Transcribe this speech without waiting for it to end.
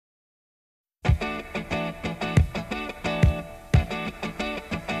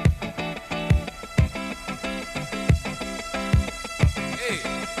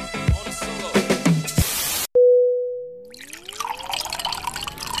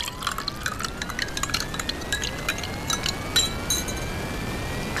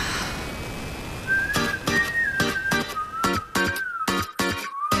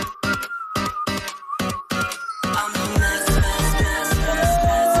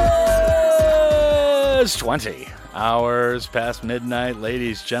is 20 hours past midnight,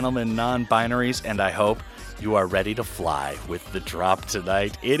 ladies, gentlemen, non-binaries, and I hope you are ready to fly with the drop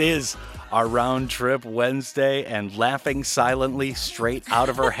tonight. It is our round trip Wednesday, and laughing silently straight out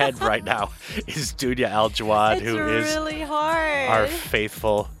of her head right now is Dunia Al-jawad, who is really hard. Our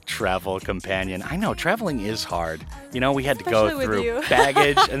faithful travel companion. I know, traveling is hard. You know, we had to go through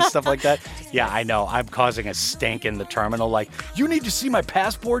baggage and stuff like that. Yeah, I know. I'm causing a stink in the terminal. Like, you need to see my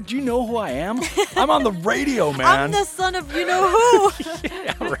passport. Do you know who I am? I'm on the radio, man. I'm the son of you-know-who.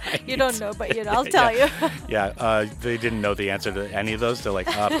 Yeah, right. You don't know, but I'll tell you. Yeah, they didn't know the answer to any of those. They're like,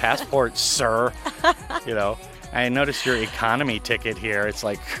 passport, sir. You know. I noticed your economy ticket here. It's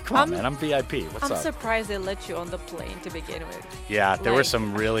like, come on, man, I'm VIP. What's up? I'm surprised they let you on the plane to begin with. Yeah, there were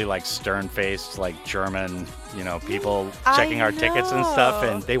some really stern-faced, German, people checking our tickets and stuff,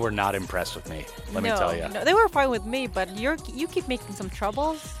 and they were not impressed with me. Let me tell you. No, they were fine with me, but you keep making some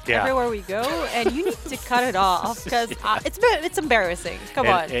troubles everywhere we go, and you need to cut it off because it's embarrassing. Come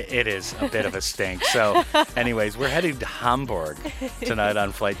on. It is a bit of a stink. So, anyways, we're heading to Hamburg tonight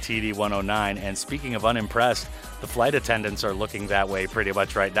on flight TD 109, and speaking of unimpressed, the flight attendants are looking that way pretty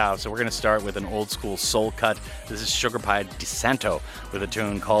much right now. So we're going to start with an old school soul cut. This is Sugar Pie DeSanto with a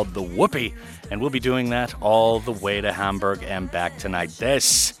tune called The Whoopee. And we'll be doing that all the way to Hamburg and back tonight.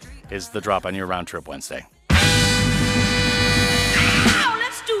 This is The Drop on your Round Trip Wednesday. Now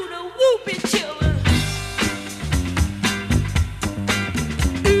let's do the whoopee, children.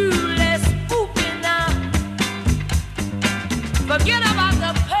 Ooh, let's whoop it now. Forget about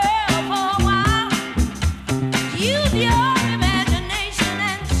the Perle for a while. Use your imagination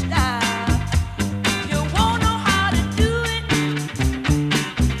and style. You won't know how to do it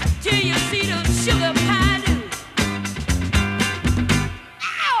till you see the sugar pie do.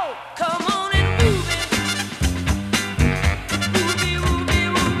 Ow! Come on and move it. Whoopie, whoopie,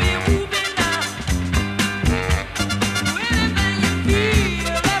 whoopie, whoopie now. Do anything you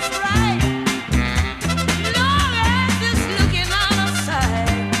feel, that's right. Long as it's looking out of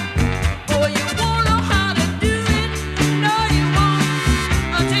sight. Oh, you won't know how to do it. No, you won't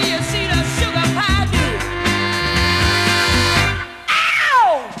until you see the sugar pie do.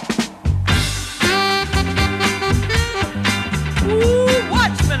 Ow! Ooh,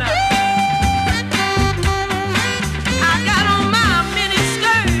 watch me now. I got on my mini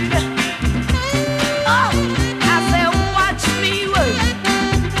skirt. Oh, I said, watch me work.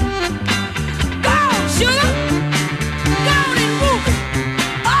 Go on, sugar. Go on and move it.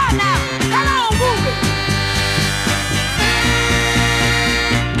 Oh, now, come on, move it.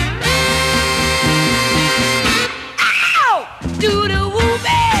 Ow! Do the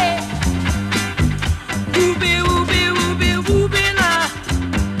whoopee. Whoopee, whoopee, whoopee, whoopee now.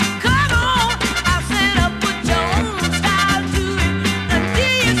 Come on. I said, put your own style to it.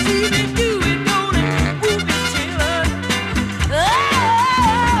 Until you see me do it, go on and whoop it, children. Oh,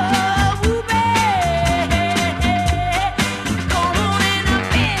 whoopee. Come on and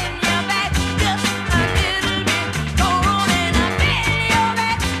bend your back just a little bit. Come on and bend your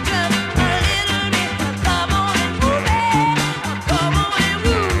back just a little bit. Come on and whoopee. Come on and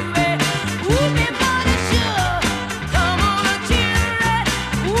whoopee. Whoopee for the sugar. Come on, children.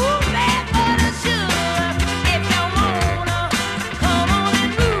 Whoopee for the sugar. If you wanna, come on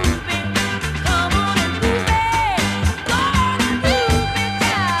and whoopee. Come on and whoopee. Go on and whoopee,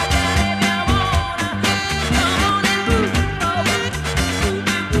 child. If you wanna, come on and whoopee.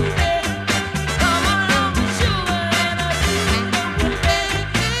 Whoopee, whoopee. Come on the sugar and do the whoopee.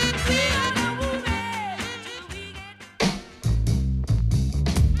 We are the whoopee till we get.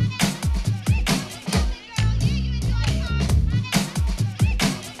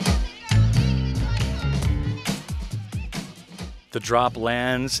 The drop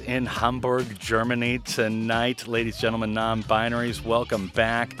lands in Hamburg, Germany tonight. Ladies, gentlemen, non-binaries, welcome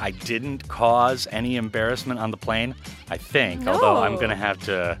back. I didn't cause any embarrassment on the plane, I think, No. although I'm going to have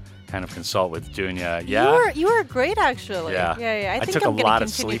to kind of consult with Dunia. Yeah? You were great, actually. Yeah. I think took I'm a gonna lot of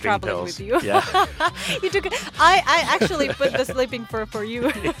continue sleeping traveling pills. with you. Yeah. You took. I actually put the sleeping for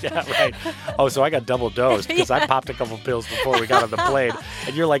you. Yeah, right. Oh, so I got double dosed because I popped a couple pills before we got on the plane,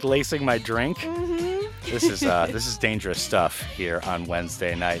 and you're like lacing my drink. This is dangerous stuff here on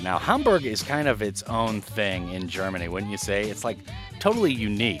Wednesday night. Now, Hamburg is kind of its own thing in Germany, wouldn't you say? It's like totally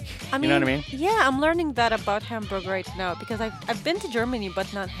unique. You know what I mean? Yeah, I'm learning that about Hamburg right now because I've been to Germany,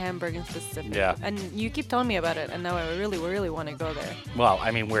 but not Hamburg in specific. Yeah. And you keep telling me about it, and now I really, really want to go there. Well,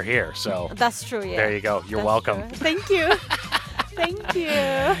 I mean, we're here, so That's true, yeah. there you go. You're That's welcome. true. Thank you. Thank you.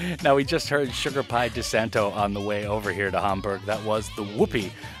 Now, we just heard Sugar Pie DeSanto on the way over here to Hamburg. That was The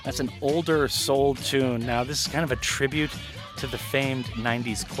Whoopee. That's an older soul tune. Now, this is kind of a tribute to the famed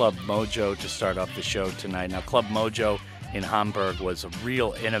 90s Club Mojo to start off the show tonight. Now, Club Mojo in Hamburg was a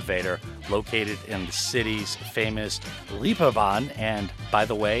real innovator located in the city's famous Reeperbahn. And by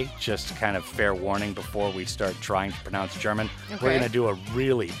the way, just kind of fair warning before we start trying to pronounce German, we're going to do a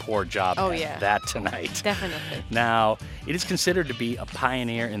really poor job at that tonight. Definitely. Now, it is considered to be a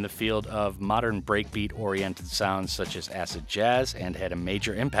pioneer in the field of modern breakbeat-oriented sounds such as acid jazz and had a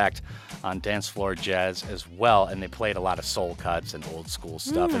major impact on dance floor jazz as well. And they played a lot of soul cuts and old school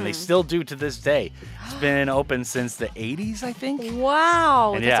stuff, and they still do to this day. It's been open since the 80s, I think.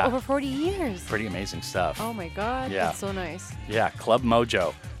 Wow, And that's over 40 years. Pretty amazing stuff. Oh my God, Yeah. that's so nice. Yeah, Club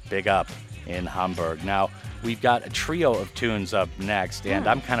Mojo, big up in Hamburg. Now, we've got a trio of tunes up next, and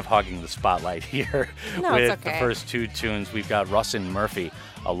I'm kind of hogging the spotlight here No, with it's okay. the first two tunes. We've got Roisin Murphy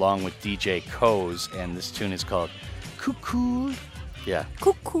along with DJ Koze, and this tune is called CooCool. Yeah.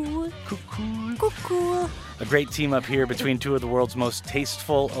 CooCool. CooCool. CooCool. A great team up here between two of the world's most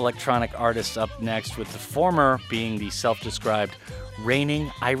tasteful electronic artists up next, with the former being the self-described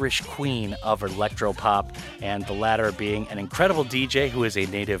reigning Irish queen of electropop, and the latter being an incredible DJ who is a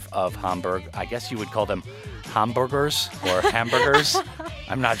native of Hamburg. I guess you would call them Hamburgers or Hamburgers.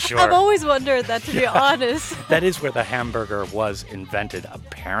 I'm not sure. I've always wondered that, to be honest. That is where the hamburger was invented,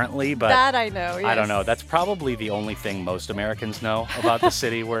 apparently, but That I know, yes. I don't know. That's probably the only thing most Americans know about the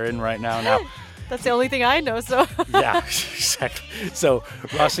city we're in right now. Now, That's the only thing I know, so. yeah, exactly. So,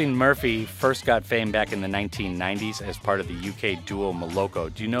 Roisin Murphy first got fame back in the 1990s as part of the UK duo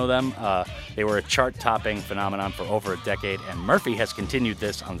Moloko. Do you know them? They were a chart-topping phenomenon for over a decade, and Murphy has continued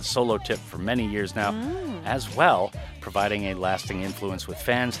this on the solo tip for many years now, as well, providing a lasting influence with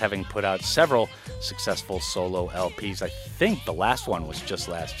fans, having put out several successful solo LPs. I think the last one was just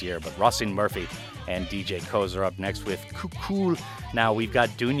last year, but Roisin Murphy and DJ Koze are up next with CooCool. Now, we've got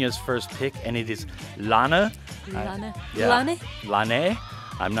Dunia's first pick, and it is LANNÉ. LANNÉ. Yeah. LANNÉ? LANNÉ.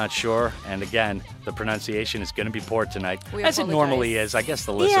 I'm not sure. And again, the pronunciation is going to be poor tonight, We as it apologize. normally is. I guess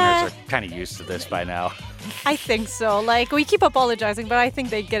the listeners Yeah. are kind of used to this by now. I think so. Like, we keep apologizing, but I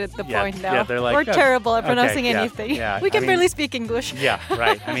think they get the Yeah, point now. yeah, they're like, we're "Oh, terrible at okay, pronouncing yeah, anything. yeah, We I can mean- barely speak English. Yeah,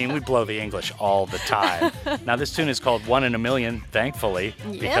 right. I mean, we blow the English all the time. Now, this tune is called One in a Million, thankfully,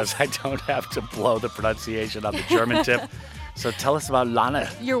 because I don't have to blow the pronunciation on the German tip. So tell us about LANNÉ.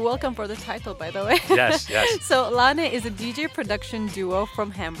 You're welcome for the title, by the way. Yes, yes. So LANNÉ is a DJ production duo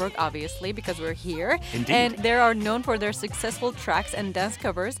from Hamburg, obviously, because we're here. Indeed. And they are known for their successful tracks and dance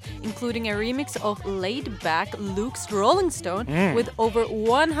covers, including a remix of Laid Back Luke's Rolling Stone with over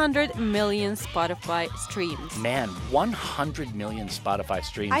 100 million Spotify streams. Man, 100 million Spotify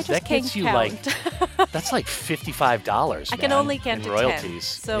streams. I just that can't gets you count. that's like $55. I can man, only count in to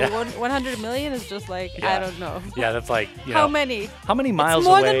royalties. 10. So yeah. 100 million is just like, Yeah. I don't know. Yeah, that's like, you know. How many? How many miles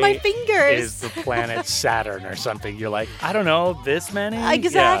more away than my fingers. is the planet Saturn or something? You're like, I don't know, this many?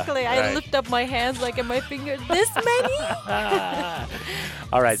 Exactly. Yeah, I right. lift up my hands like in my fingers. This many?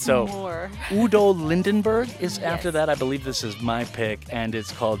 All right, so More. Udo Lindenberg is after Yes. that. I believe this is my pick, and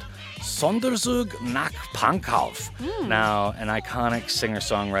it's called Sonderzug nach Pankow. Now, an iconic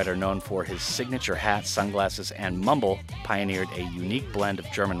singer-songwriter known for his signature hat, sunglasses, and mumble, pioneered a unique blend of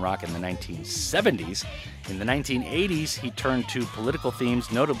German rock in the 1970s. In the 1980s, he turned to political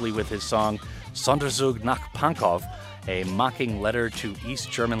themes, notably with his song Sonderzug nach Pankow, a mocking letter to East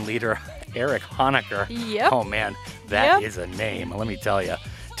German leader Erich Honecker. Yep. Oh man, that Yep. is a name, let me tell you.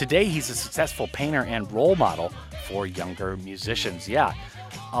 Today, he's a successful painter and role model for younger musicians. Yeah,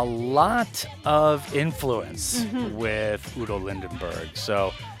 a lot of influence with Udo Lindenberg.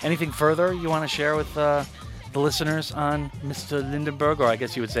 So, anything further you want to share with the listeners on Mr. Lindenberg, or I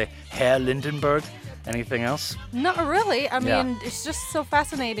guess you would say Herr Lindenberg? Anything else? Not really. I Yeah. mean, it's just so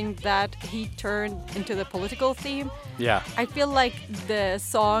fascinating that he turned into the political theme. Yeah. I feel like the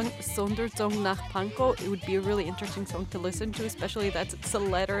song Sonderzug nach Pankow, it would be a really interesting song to listen to, especially that it's a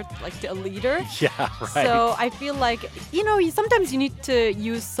letter like to a leader. Yeah, right. So I feel like, sometimes you need to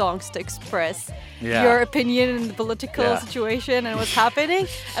use songs to express Yeah. your opinion in the political Yeah. situation and what's happening.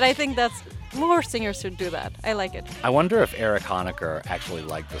 And I think that's more singers should do that. I like it. I wonder if Erich Honecker actually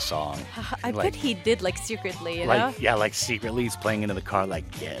liked the song. I Like- bet he did, like secretly, you know? Like secretly he's playing into the car like,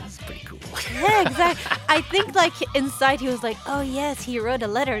 yeah, it's pretty cool. Yeah, exactly. I think like inside he was like, oh yes, he wrote a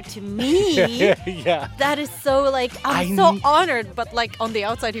letter to me. Yeah. That is so like, I'm I so kn- honored. But like on the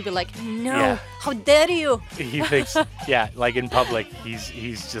outside he'd be like, no, Yeah. How dare you? He thinks, yeah, like in public,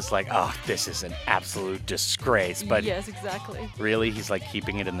 he's just like, oh, this is an absolute disgrace. But yes, exactly. really, he's like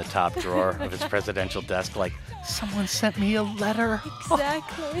keeping it in the top drawer of his presidential desk, like, someone sent me a letter.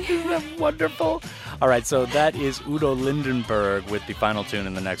 Exactly. Isn't that wonderful? All right, so that is Udo Lindenberg with the final tune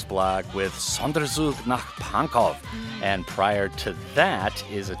in the next block with Sonderzug nach Pankow. And prior to that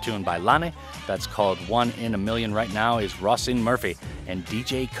is a tune by LANNÉ that's called One in a Million. Right now is Roisin Murphy and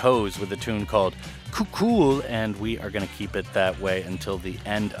DJ Koze with a tune called CooCool, and we are going to keep it that way until the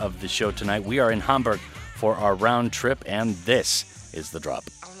end of the show tonight. We are in Hamburg for our round trip, and this is the drop.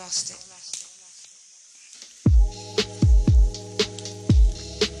 I lost it.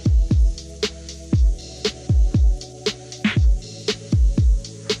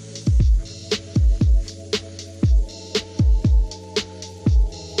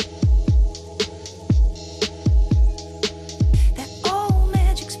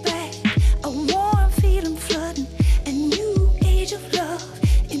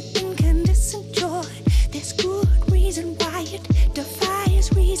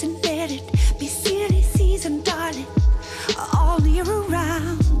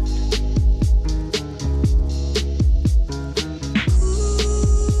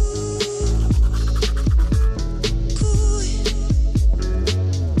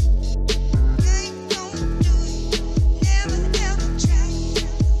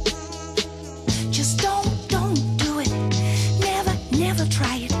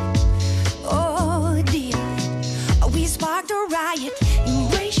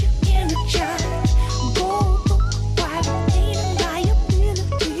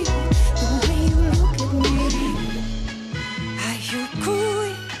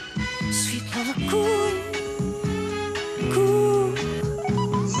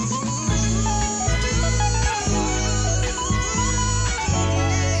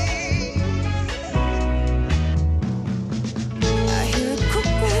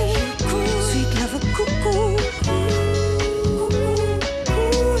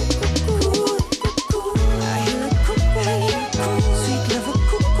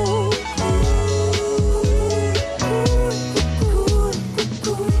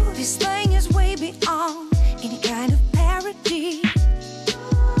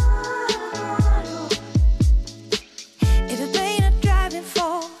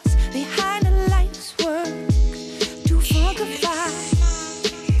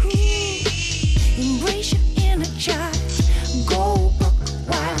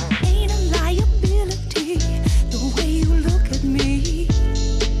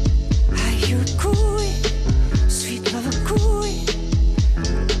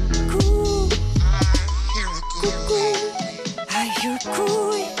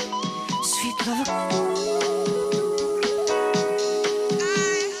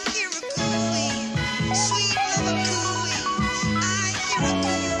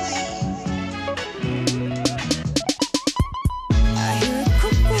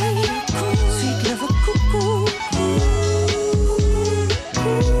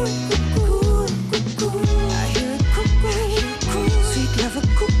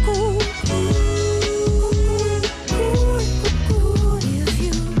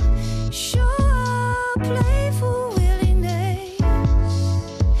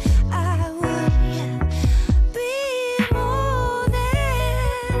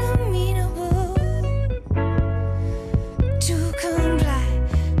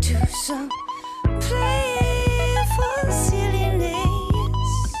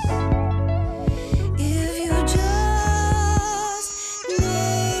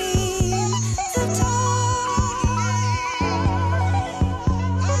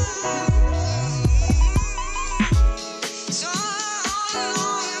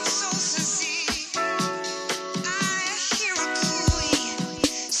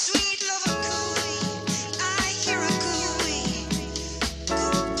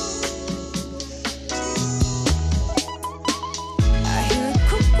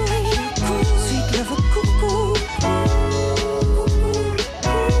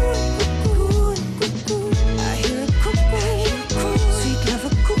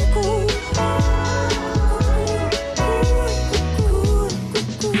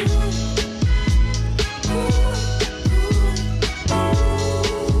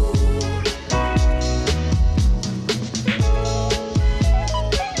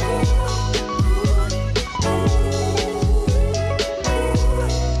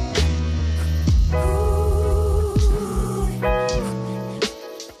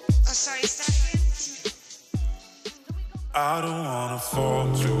 I don't wanna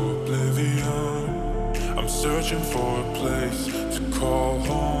fall to oblivion. I'm searching for a place to call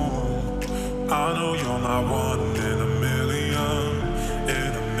home. I know you're my one in a million,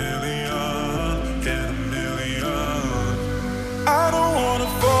 in a million, in a million. I don't wanna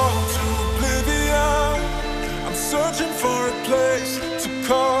fall to oblivion. I'm searching for a place to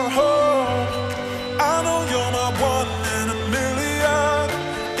call home. I know you're my one in a million,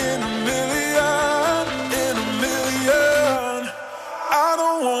 in a million, in a million. I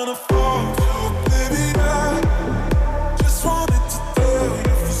don't wanna fall to oblivion. Just wanted to tell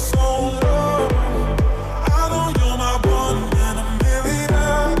you for so long. I know you're my one in a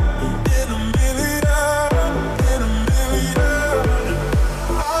million, in a million, in a million.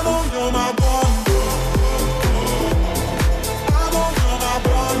 I know you're my one. I know you're my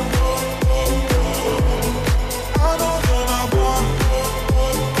one. I know you're my one.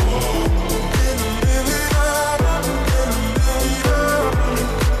 In a million, in a million.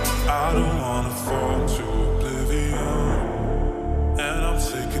 I don't wanna fall to oblivion. And I'm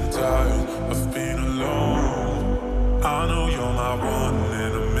sick and tired of being alone. I know you're my one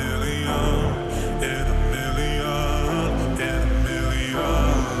in a million, in a million, in a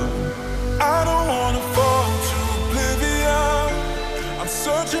million. I don't wanna fall to oblivion. I'm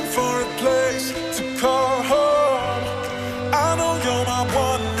searching for a place to call home. I know you're my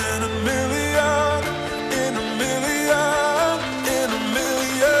one in a million, in a million, in a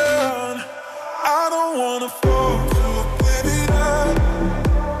million. I don't wanna fall to oblivion.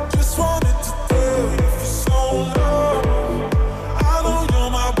 Just wanted to tell you for so long. I know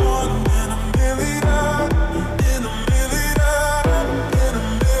you're my one in a million, in a million, in a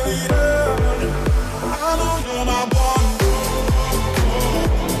million. I know you're my one.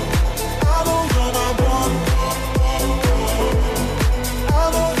 I know you're my one. I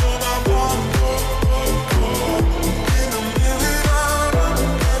know you're my one. In a million,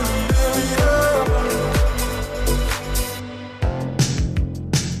 in a million.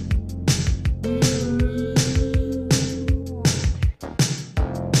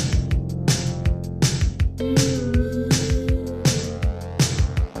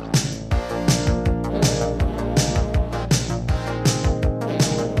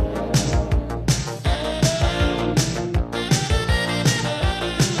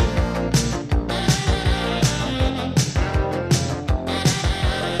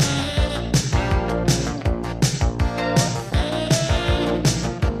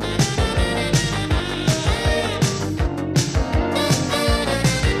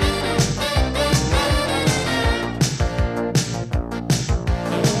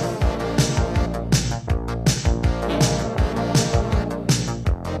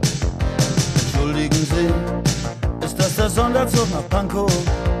 Entschuldigen Sie, ist das der Sonderzug nach Pankow?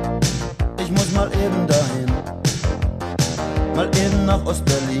 Ich muss mal eben dahin, mal eben nach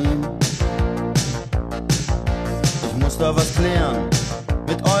Ostberlin. Ich muss da was klären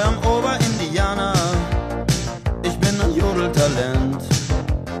mit eurem Oberindianer. Ich bin ein Jodeltalent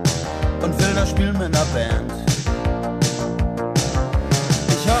und will das spielen mit ner Band.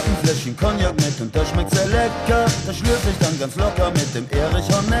 Ich hab ein Fläschchen Cognac mit und das schmeckt sehr lecker. Das schlürf ich dann ganz locker mit dem Erich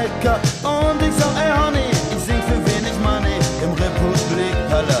Honecker. Und ich sag, ey Honey, ich sing für wenig Money im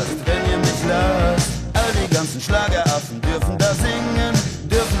Republikpalast, wenn ihr mich lasst. All die ganzen Schlageraffen dürfen da singen,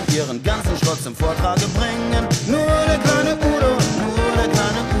 dürfen ihren ganzen Schrott zum Vortrage bringen. Nur der kleine Udo,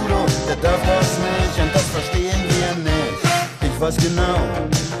 der darf das nicht und das verstehen wir nicht. Ich weiß genau,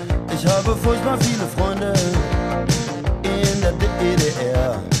 ich habe furchtbar viele Freunde in der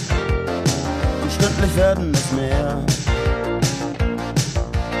DDR und stündlich werden es mehr.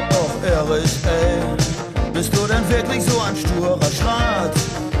 Och Erich, ey, bist du denn wirklich so ein sturer Schrat?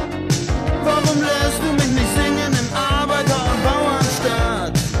 Warum lässt du mich nicht singen im Arbeiter- und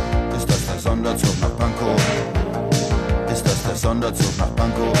Bauernstaat? Ist das der Sonderzug nach Pankow? Ist das der Sonderzug nach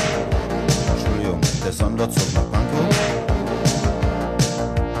Pankow? Entschuldigung, der Sonderzug nach Pankow?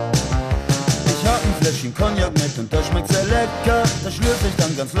 Ich hab ein Fläschchen Cognac mit und das schmeckt sehr lecker. Das schlürf ich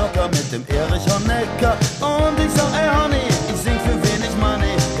dann ganz locker mit dem Erich Honecker. Und ich sag, ey Honey, ich sing für wenig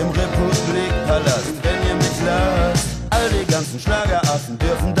Money im Republikpalast, wenn ihr mich lasst. All die ganzen Schlageraffen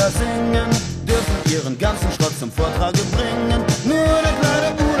dürfen da singen, dürfen ihren ganzen Schrott zum Vortrage bringen. Nur der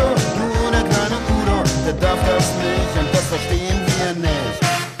kleine Udo, der darf das nicht und das verstehen wir nicht.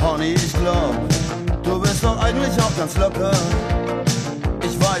 Honey, ich glaub, du bist doch eigentlich auch ganz locker.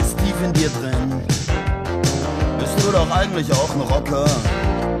 Ich weiß, tief in dir drin bist du doch eigentlich auch ein Rocker.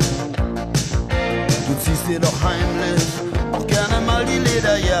 Du ziehst dir doch heimlich auch gerne mal die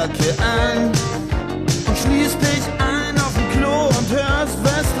Lederjacke an und schließt dich ein auf dem Klo und hörst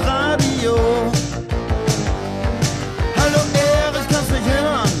Westradio. Hallo Erich, kannst mich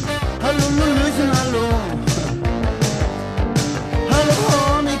hören? Hallo Lulüchen, hallo. Hallo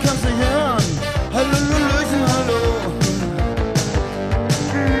Horny, kannst mich hören?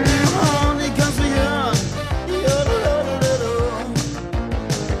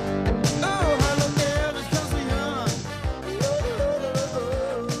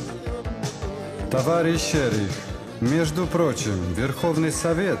 Товарищ шериф, между прочим, Верховный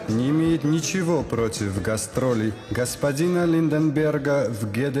Совет не имеет ничего против гастролей господина Линденберга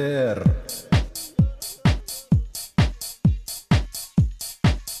в ГДР.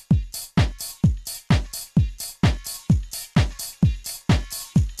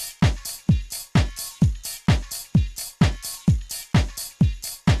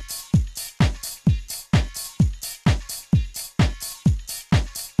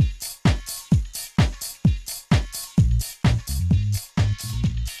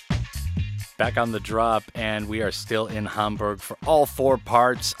 Back on the drop, and we are still in Hamburg for all four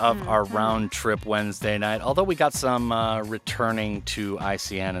parts of our round trip Wednesday night. Although we got some returning to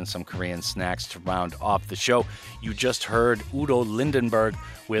ICN and some Korean snacks to round off the show. You just heard Udo Lindenberg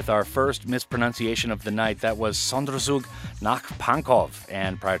with our first mispronunciation of the night. That was Sonderzug nach Pankow.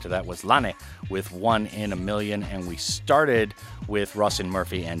 And prior to that was LANNÉ with 1 in a Million. And we started with Roisin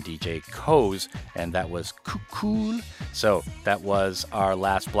Murphy and DJ Koze, and that was CooCool. So that was our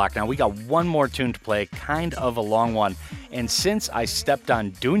last block. Now we got one more tune to play, kind of a long one. And since I stepped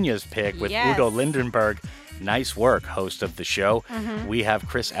on Dunia's pick with Udo Lindenberg, nice work, host of the show. We have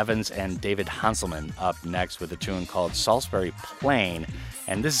Chris Evans and David Hanselman up next with a tune called Salisbury Plain.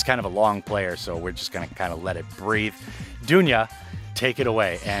 And this is kind of a long player, so we're just going to kind of let it breathe. Dunia, take it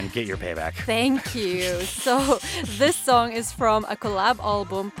away and get your payback. Thank you. So this song is from a collab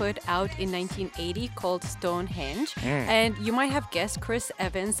album put out in 1980 called Stonehenge. And you might have guessed Chris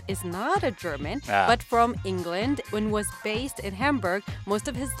Evans is not a German, but from England and was based in Hamburg most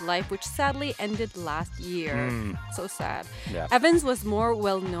of his life, which sadly ended last year. So sad. Yeah. Evans was more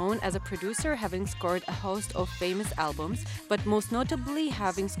well known as a producer, having scored a host of famous albums, but most notably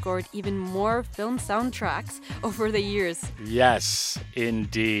having scored even more film soundtracks over the years. Yes,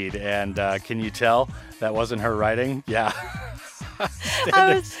 indeed. And can you tell that wasn't her writing? Yeah.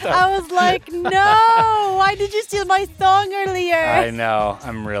 I was like, no, why did you steal my song earlier? I know.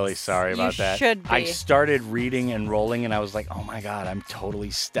 I'm really sorry about You that. should be. I started reading and rolling, and I was like, oh my God, I'm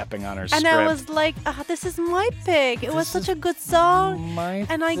totally stepping on her And script. I was like, this is my pick. It was such a good song. my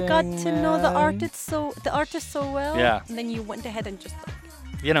And I got thing, to know the man. artist so well. Yeah. And then you went ahead and just like,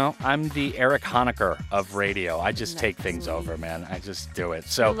 You know, I'm the Eric Honecker of radio. I just take things Nice. over, man. I just do it.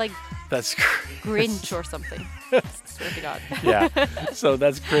 So you're like that's great. Grinch or something. Swear to God. Yeah. So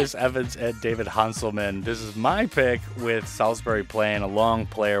that's Chris Evans and David Hanselman. This is my pick with Salisbury Plain, a long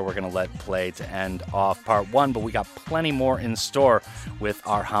player we're going to let play to end off part one, but we got plenty more in store with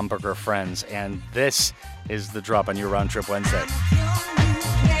our Hamburger friends. And this is the drop on your round trip Wednesday.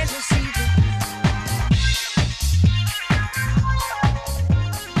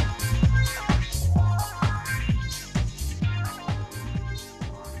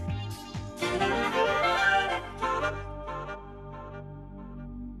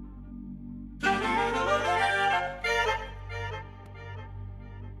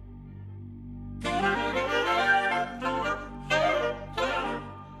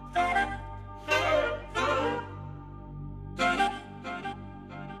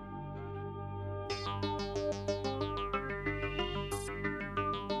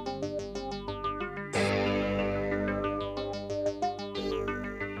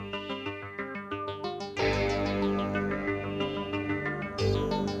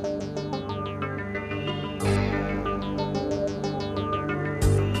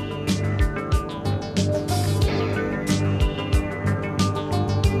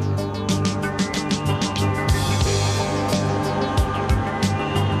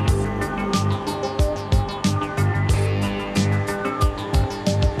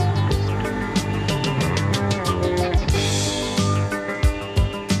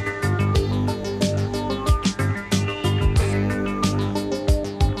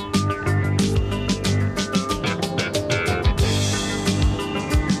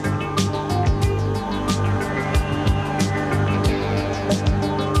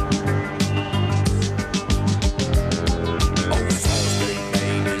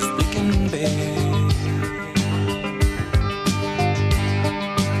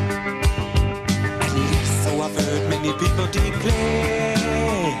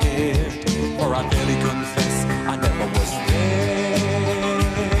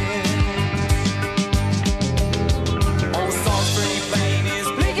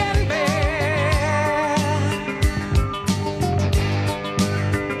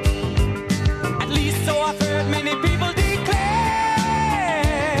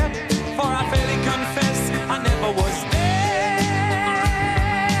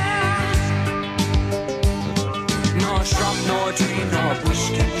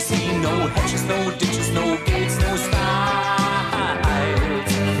 No ditches, no gates, no styles.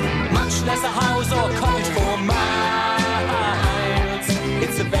 Much less a house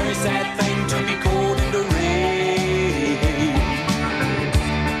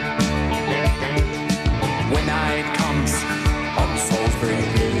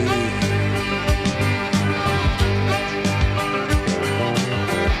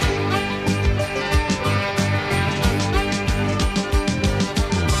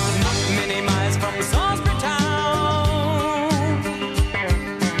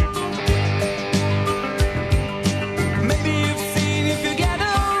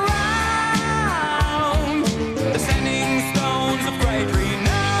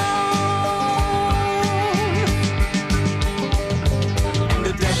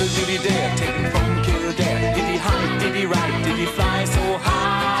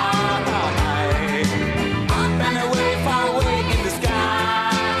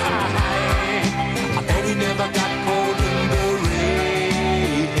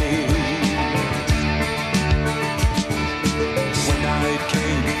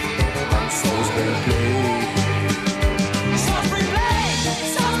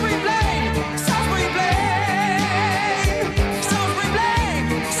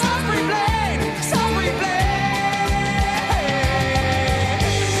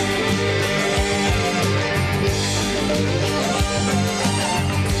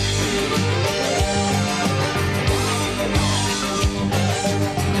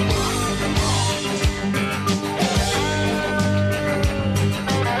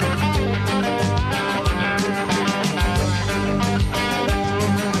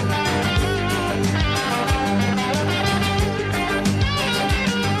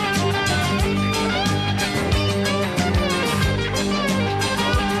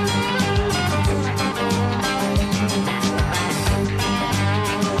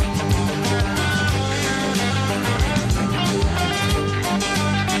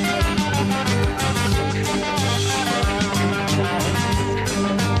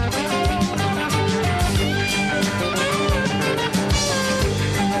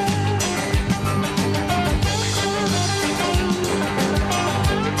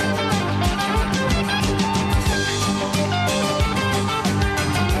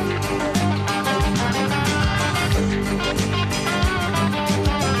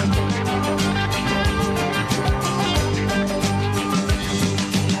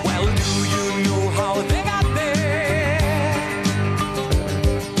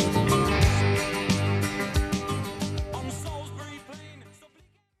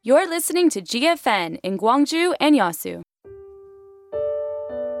You're listening to GFN in Gwangju and Yeosu.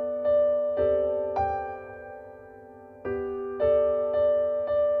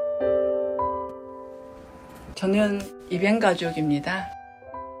 저는 입양 가족입니다.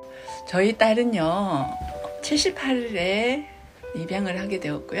 저희 딸은요, 78일에 입양을 하게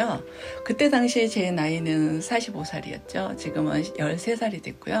되었고요. 그때 당시에 제 나이는 45살이었죠. 지금은 13살이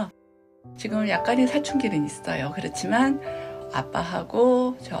됐고요. 지금은 약간의 사춘기는 있어요. 그렇지만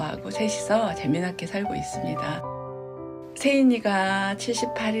아빠하고 저하고 셋이서 재미나게 살고 있습니다. 세인이가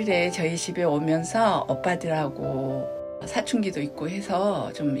 78일에 저희 집에 오면서 오빠들하고 사춘기도 있고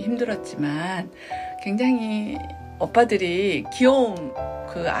해서 좀 힘들었지만 굉장히 오빠들이 귀여운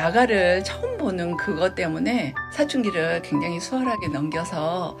그 아가를 처음 보는 그것 때문에 사춘기를 굉장히 수월하게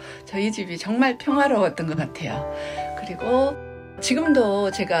넘겨서 저희 집이 정말 평화로웠던 것 같아요. 그리고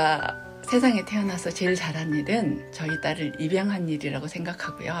지금도 제가 세상에 태어나서 제일 잘한 일은 저희 딸을 입양한 일이라고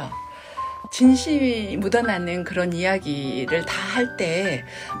생각하고요. 진심이 묻어나는 그런 이야기를 다 할 때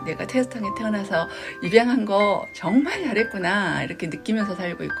내가 세상에 태어나서 입양한 거 정말 잘했구나 이렇게 느끼면서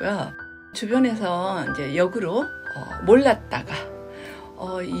살고 있고요. 주변에서 이제 역으로 몰랐다가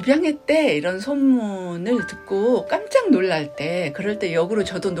입양했대 이런 소문을 듣고 깜짝 놀랄 때 그럴 때 역으로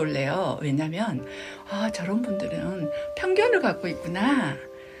저도 놀래요. 왜냐면 저런 분들은 편견을 갖고 있구나.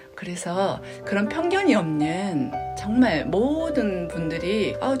 그래서 그런 편견이 없는 정말 모든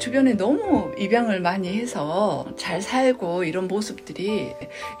분들이 주변에 너무 입양을 많이 해서 잘 살고 이런 모습들이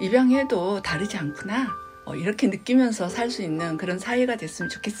입양해도 다르지 않구나 이렇게 느끼면서 살 수 있는 그런 사회가 됐으면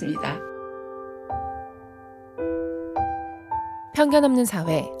좋겠습니다. 편견 없는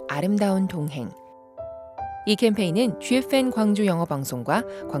사회, 아름다운 동행. 이 캠페인은 GFN 광주 영어방송과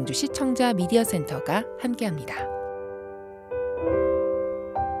광주 시청자 미디어 센터가 함께합니다.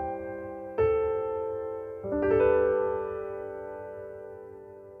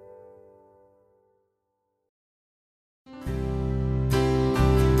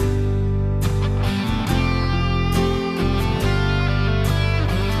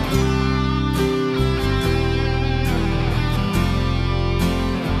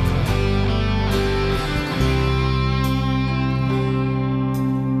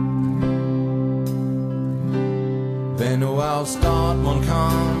 Wenn du aus Dortmund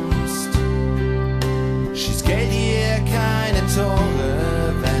kommst, schießt Geld hier keine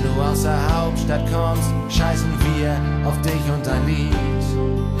Tore. Wenn du aus der Hauptstadt kommst, scheißen wir auf dich und dein Lied.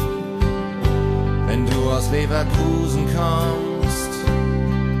 Wenn du aus Leverkusen kommst,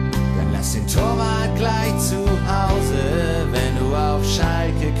 dann lass den Torwart gleich zu Hause. Wenn du auf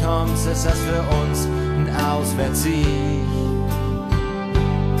Schalke kommst, ist das für uns ein Auswärtssieg.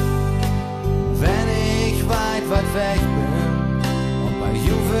 Wenn ich weit weg bin, ob bei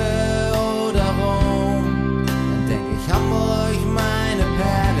Juve oder Rom, dann denk ich Hamburg, meine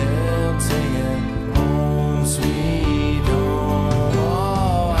Perle und singe Home Sweet Home.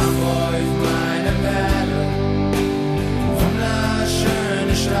 Oh, Hamburg, meine Perle,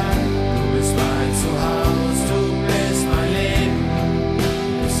 wunderschöne Stadt, du bist mein Zuhause, du bist mein Leben,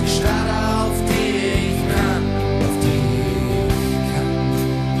 du bist die Stadt, auf die ich kann, auf die ich kann.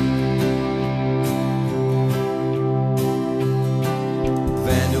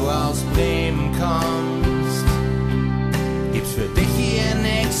 Wenn du aus Bremen kommst, gibt's für dich hier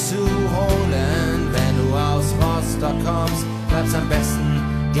nichts zu holen. Wenn du aus Rostock kommst, bleibst am besten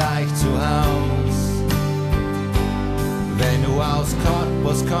gleich zu Haus. Wenn du aus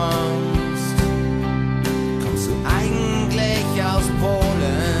Cottbus kommst, kommst du eigentlich aus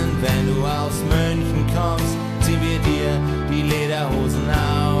Polen. Wenn du aus München kommst, ziehen wir dir die Lederhosen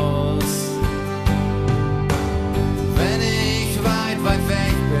aus. Wenn ich weit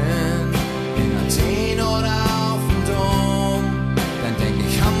weg bin, in Athen oder auf dem Dom, dann denk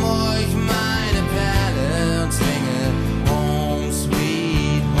ich Hamburg, meine Perle und singe Home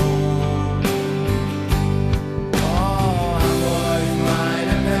Sweet Home. Oh, Hamburg,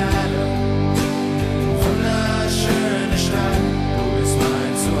 meine Perle.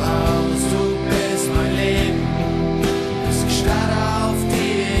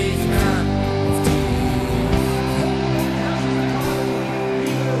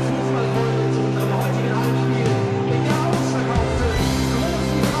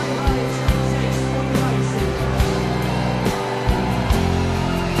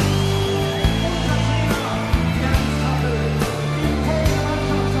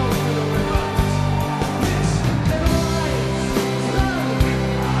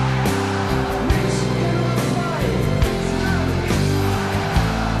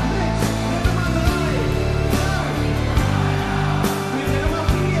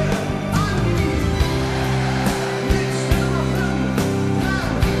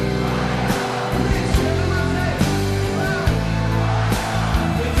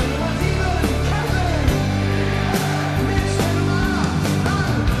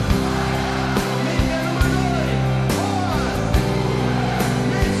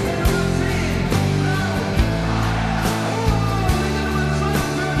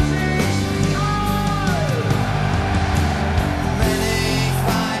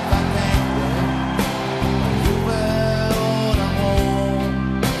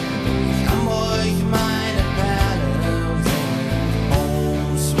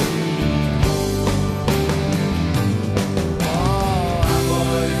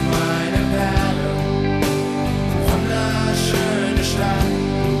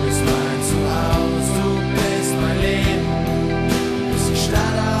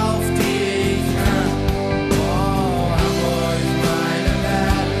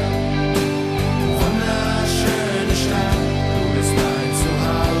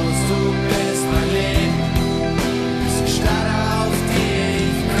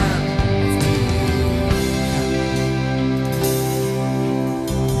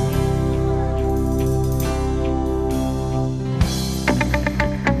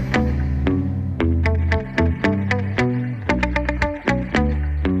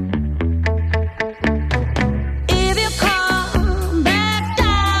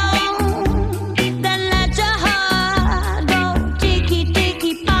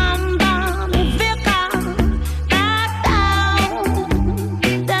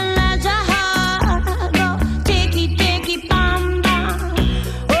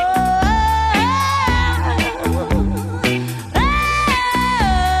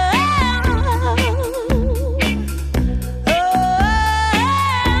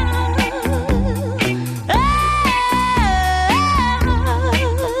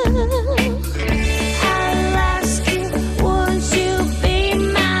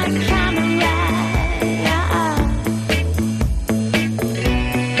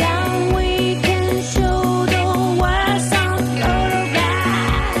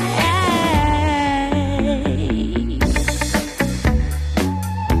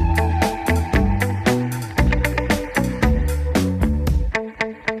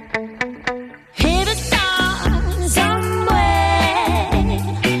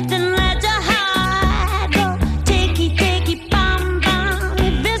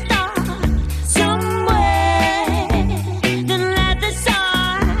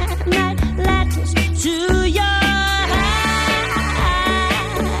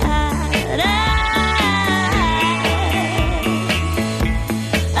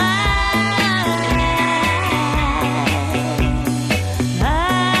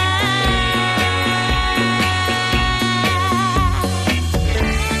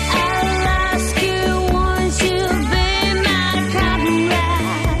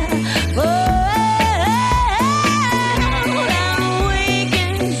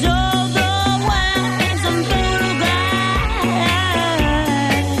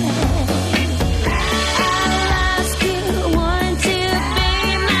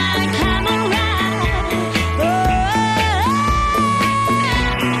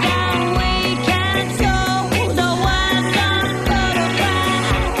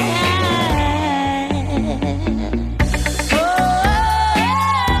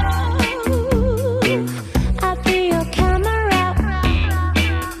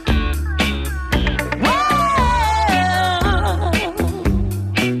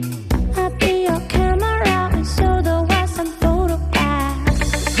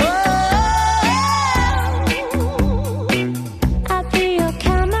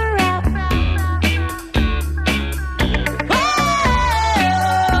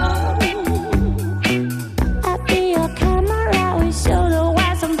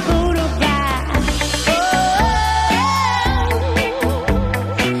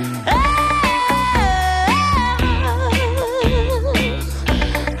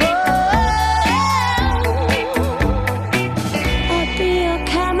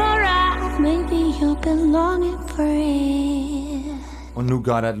 und nu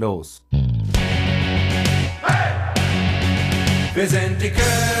geht das los. Wir sind die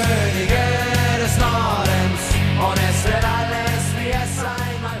Könige des Nordens und es wird alles, wie es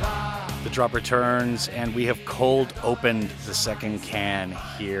einmal war. The drop returns, and we have cold opened the second can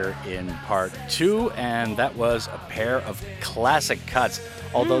here in part 2, and that was a pair of classic cuts,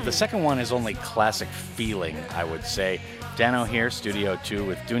 although the second one is only classic feeling, I would say. Dano here, Studio 2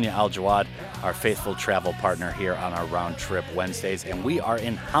 with Dunia Al-jawad, our faithful travel partner here on our round trip Wednesdays, and we are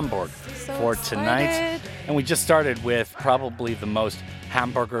in Hamburg for tonight. And we just started with probably the most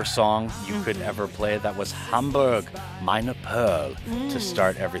Hamburger song you could ever play. That was Hamburg, meine, Perle, to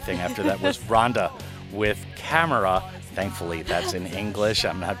start everything. After that was Rhonda with Camera. Thankfully, that's in English.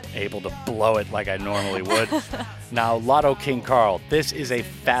 I'm not able to blow it like I normally would. Now, Lotto King Karl. This is a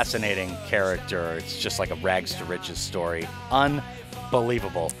fascinating character. It's just like a rags to riches story.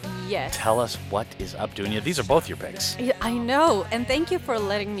 Unbelievable. Yes. Tell us what is up, Dunia. These are both your picks. Yeah, I know, and thank you for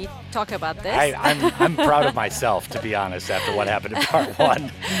letting me talk about this. I'm proud of myself, to be honest, after what happened in part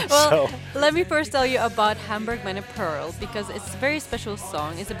 1. Well, let me first tell you about Hamburg, meine, Perle, because it's a very special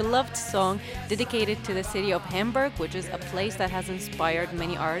song. It's a beloved song dedicated to the city of Hamburg, which is a place that has inspired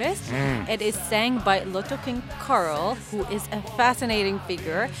many artists. It is sang by Lotto King Karl, who is a fascinating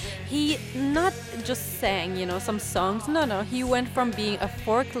figure. He not just sang, some songs. No. He went from being a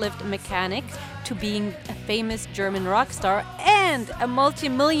forklift mechanic to being a famous German rock star and a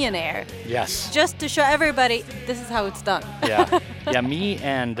multi-millionaire. Yes. Just to show everybody, this is how it's done. Yeah, me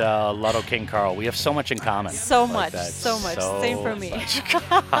and Lotto King Karl, we have so much in common. So like much. that. Same for me.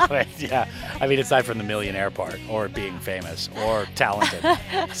 Yeah, I mean, aside from the millionaire part, or being famous, or talented.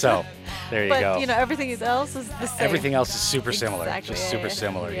 So, there you go. But, everything else is the same. Everything else is super similar. Exactly, Just yeah, super yeah.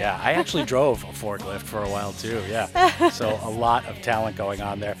 similar, Yeah. I actually drove a forklift for a while, too, yeah. So, a lot of talent going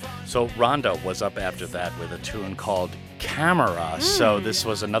on there. So, Rhonda was up after that with a tune called Camera. So, this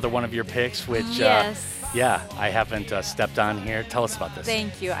was another one of your picks, which... Yes. I haven't stepped on here. Tell us about this.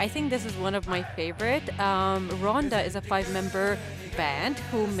 Thank you. I think this is one of my favorite. Rhonda is a 5-member band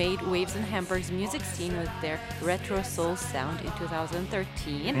who made waves in Hamburg's music scene with their retro soul sound in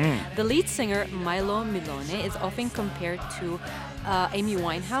 2013. The lead singer, Milo Milone, is often compared to Amy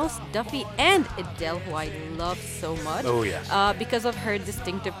Winehouse, Duffy, and Adele, who I love so much. Oh, yes. Because of her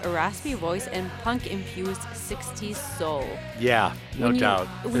distinctive raspy voice and punk-infused 60s soul. Yeah, no doubt.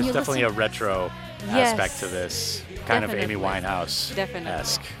 when There's you definitely a listen- retro aspect to this. Kind of Amy Definitely.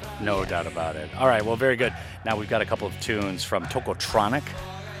 Winehouse-esque. No doubt about it. All right, well, very good. Now we've got a couple of tunes from Tocotronic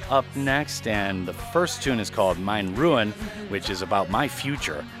up next, and the first tune is called Mein Ruin, which is about my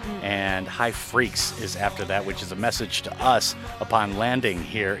future, and High Freaks is after that, which is a message to us upon landing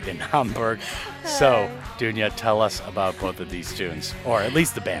here in Hamburg. So, Dunia, tell us about both of these tunes, or at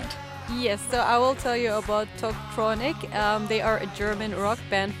least the band. Yes, so I will tell you about Tocotronic. They are a German rock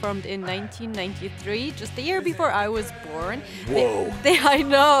band formed in 1993, just the year before I was born. Whoa. I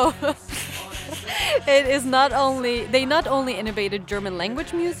know. They not only innovated German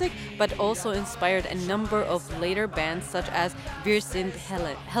language music, but also inspired a number of later bands such as Wir sind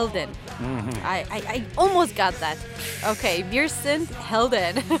Helden. I almost got that. Okay, Wir sind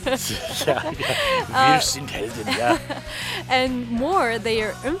Helden. Wir sind Helden, yeah. And more,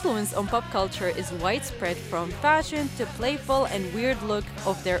 their influence on pop culture is widespread, from fashion to playful and weird look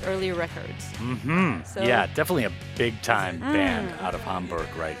of their early records. So, Yeah, definitely a big-time band out of Hamburg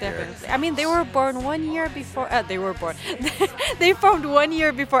right definitely. here. I mean, they were born 1 year before. They were born. They formed 1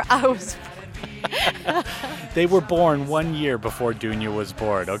 year before I was born. They were born 1 year before Dunia was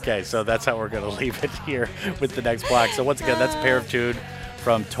born. Okay, so that's how we're going to leave it here with the next block. So once again, that's a pair of tune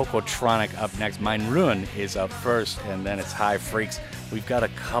from Tocotronic up next. Mein Ruin is up first, and then it's High Freaks. We've got a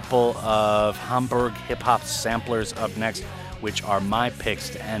couple of Hamburg hip-hop samplers up next, which are my picks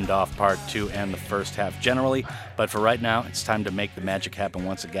to end off part 2 and the first half generally. But for right now, it's time to make the magic happen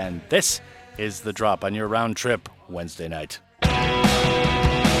once again. This is The Drop on your round trip Wednesday night.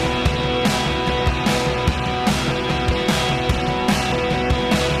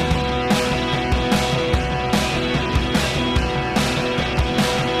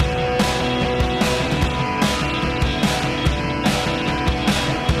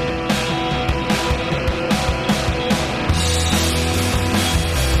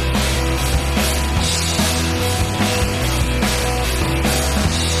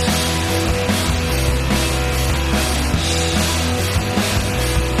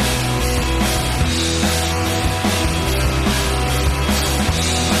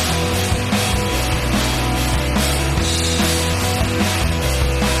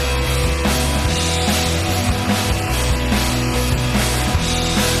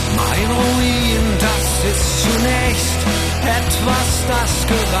 etwas, das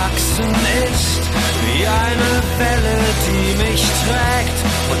gewachsen ist, wie eine Welle, die mich trägt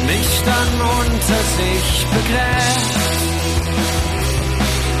und mich dann unter sich begräbt.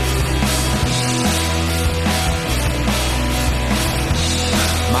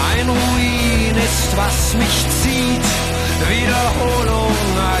 Mein Ruin ist, was mich zieht, Wiederholung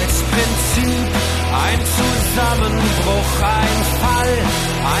als Prinzip, ein Zusammenbruch, ein Fall,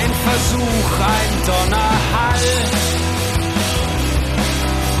 ein Versuch, ein Donnerhall.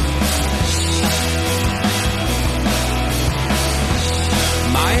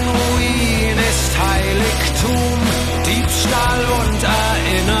 Mein Ruin ist Heiligtum, Diebstahl und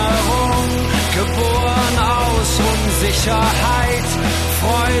Erinnerung, geboren aus Unsicherheit,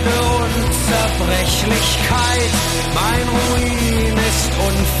 Freude und Zerbrechlichkeit. Mein Ruin ist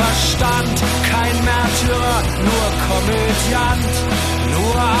Unverstand, kein Märtyrer, nur Komödiant.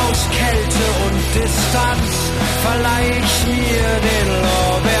 Nur aus Kälte und Distanz verleih ich mir den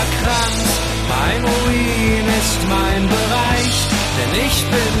Lorbeerkranz. Mein Ruin ist mein Bereich, denn ich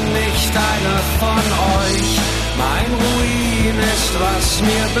bin nicht einer von euch. Mein Ruin ist, was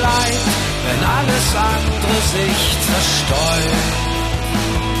mir bleibt, wenn alles andere sich zerstäubt.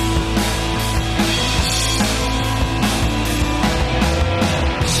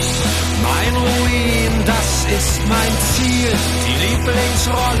 Mein Ruin, das ist mein Ziel, die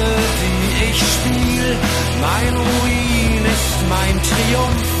Lieblingsrolle, die ich spiel. Mein Ruin ist mein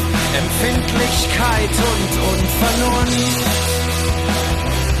Triumph, Empfindlichkeit und Unvernunft.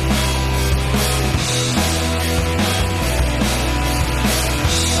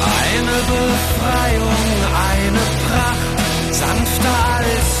 Eine Befreiung, eine Pracht, sanfter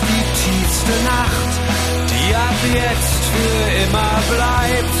als die tiefste Nacht, die ab jetzt für immer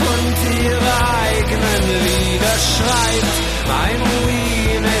bleibt und ihre eigenen Lieder schreibt. Mein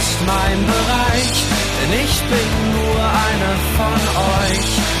Ruin ist mein Bereich, denn ich bin nur einer von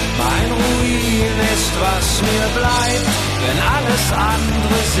euch. Mein Ruin ist, was mir bleibt, wenn alles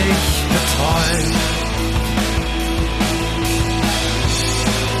andere sich betäubt.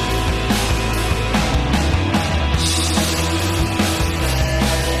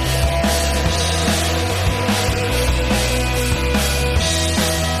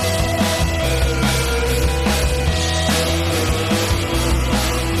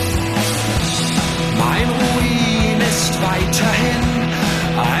 Weiterhin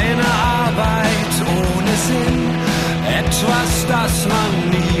eine Arbeit ohne Sinn, etwas, das man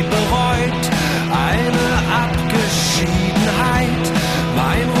nie bereut, eine Abgeschiedenheit.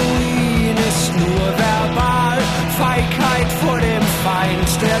 Mein Ruin ist nur verbal, Feigheit vor dem Feind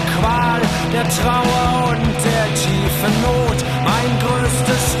der Qual, der Trauer und der tiefen Not. Mein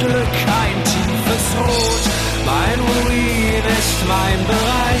größtes Glück, ein tiefes Rot. Mein Ruin ist mein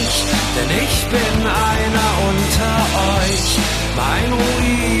Bereich, denn ich bin einer unter euch. Mein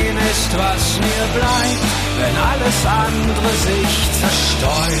Ruin ist, was mir bleibt, wenn alles andere sich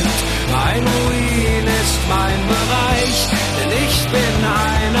zerstäubt. Mein Ruin ist mein Bereich, denn ich bin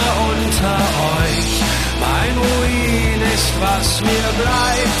einer unter euch. Mein Ruin ist, was mir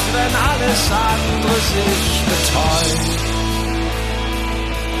bleibt, wenn alles andere sich betäubt.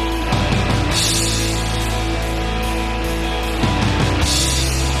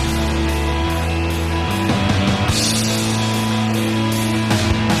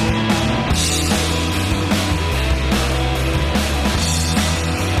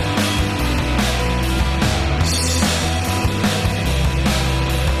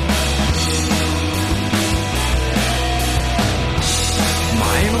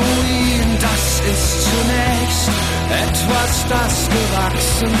 Etwas, das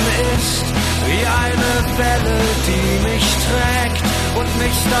gewachsen ist, wie eine Welle, die mich trägt und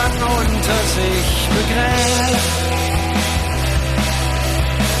mich dann unter sich begräbt.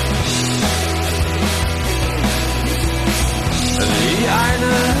 Wie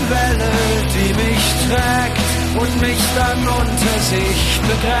eine Welle, die mich trägt und mich dann unter sich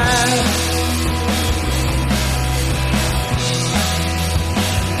begräbt.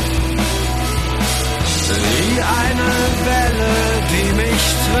 Wie eine Welle, die mich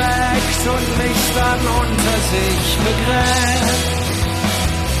trägt und mich dann unter sich begräbt.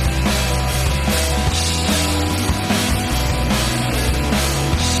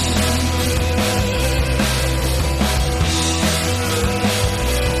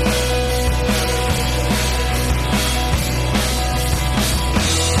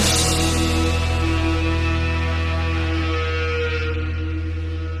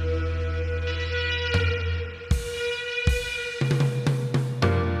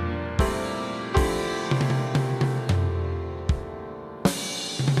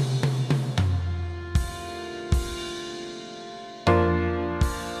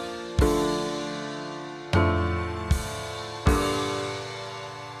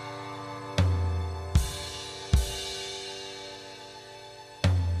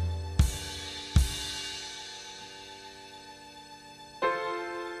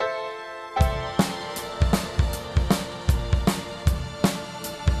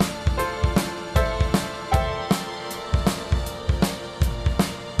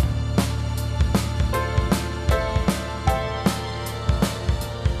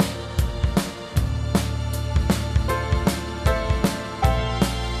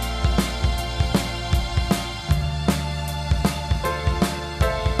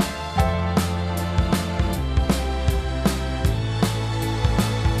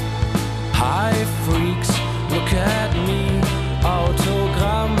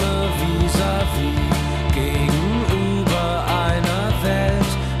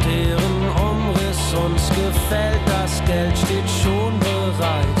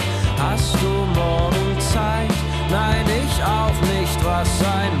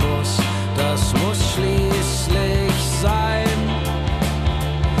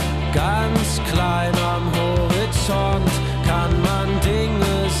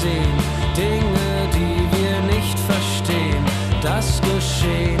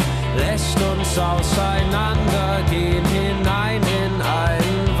 uns auseinander, gehen hinein in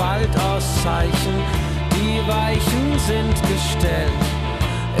einen Wald aus Zeichen. Die Weichen sind gestellt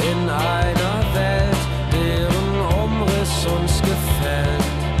in einer Welt, deren Umriss uns gefällt.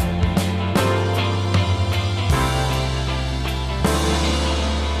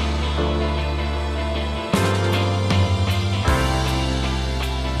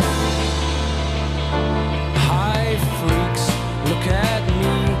 Hi Freaks, look at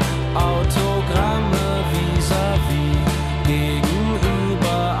me, Autogramme vis-à-vis,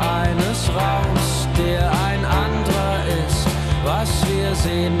 gegenüber eines Raums, der ein anderer ist. Was wir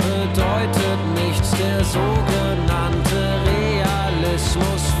sehen bedeutet nichts, der sogenannte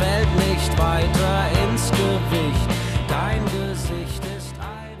Realismus fällt nicht weiter ins Gewicht. Dein Gesicht ist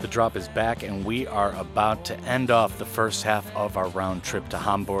The drop is back, and we are about to end off the first half of our round trip to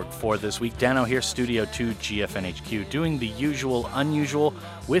Hamburg for this week. Dano here, Studio 2, GFNHQ, doing the usual unusual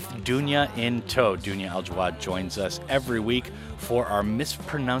with Dunia in tow. Dunia Al-jawad joins us every week for our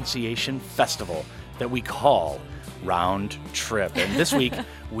mispronunciation festival that we call Round Trip. And this week,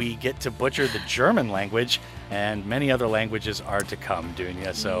 we get to butcher the German language, and many other languages are to come,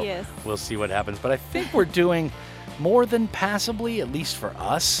 Dunia. So Yes. we'll see what happens. But I think we're doing more than passably, at least for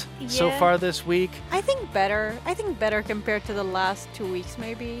us, so Yeah. far this week. I think better. I think better compared to the last 2 weeks,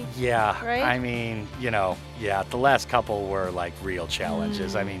 maybe. Yeah, Right? I mean, the last couple were like real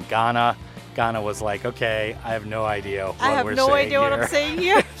challenges. I mean, Ghana was like, okay, I have no idea what I have we're no saying idea what here. I'm saying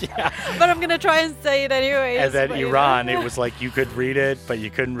here. Yeah. But I'm gonna try and say it anyways. And then but, Iran, it was like you could read it, but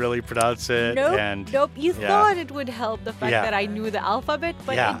you couldn't really pronounce it. Nope, and nope. You yeah. thought it would help the fact Yeah. that I knew the alphabet,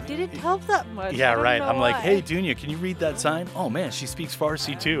 but Yeah. it didn't help that much. Yeah, I don't right. know I'm like, why. hey, Dunia, can you read that sign? Oh, man, she speaks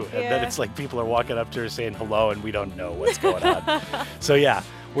Farsi too. And then Yeah. it's like people are walking up to her saying hello, and we don't know what's going on. So, yeah,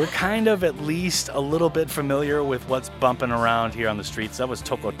 we're kind of at least a little bit familiar with what's bumping around here on the streets. That was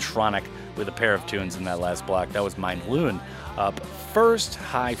Tocotronic with a pair of tunes in that last block. That was Mein Loon up first.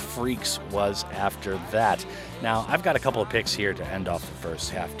 Hi Freaks was after that. Now, I've got a couple of picks here to end off the first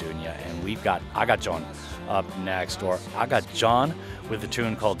half, Dunia, and we've got Agajon up next, or Agajon with a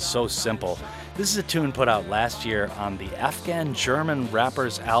tune called So Simple. This is a tune put out last year on the Afghan-German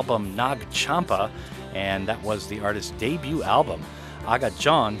rapper's album Nag Champa, and that was the artist's debut album.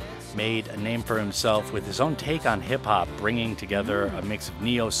 Agajon made a name for himself with his own take on hip-hop, bringing together a mix of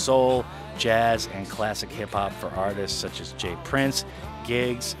neo-soul, jazz, and classic hip-hop for artists such as Jay Prince,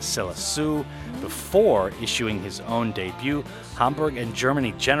 Giggs, Silla Sue. Before issuing his own debut, Hamburg and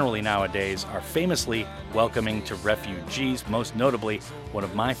Germany generally nowadays are famously welcoming to refugees, most notably one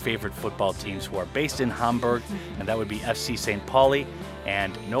of my favorite football teams who are based in Hamburg, and that would be FC St. Pauli.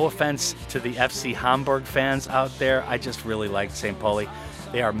 And no offense to the FC Hamburg fans out there, I just really like St. Pauli.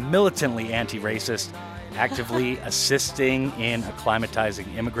 They are militantly anti-racist, actively assisting in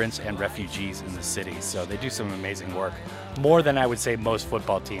acclimatizing immigrants and refugees in the city. So they do some amazing work. More than I would say most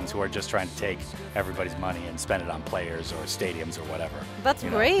football teams who are just trying to take everybody's money and spend it on players or stadiums or whatever. That's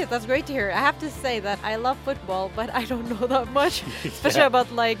great. That's great to hear. I have to say that I love football, but I don't know that much, especially about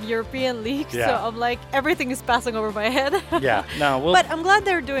like European leagues. Yeah. So I'm like, everything is passing over my head. Yeah, no, well, But I'm glad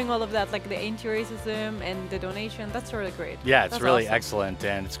they're doing all of that, like the anti-racism and the donation. That's really great. yeah, it's That's really awesome. excellent,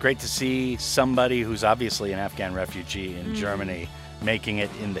 and it's great to see somebody who's obviously an Afghan refugee in Germany making it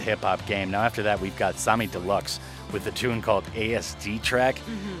in the hip-hop game. Now after that, we've got Samy Deluxe with a tune called ASD Track,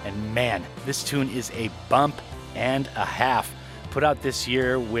 and man, this tune is a bump and a half. Put out this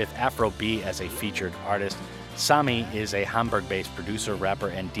year with Afro B as a featured artist. Samy is a Hamburg-based producer, rapper,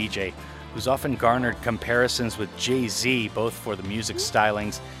 and DJ who's often garnered comparisons with Jay-Z, both for the music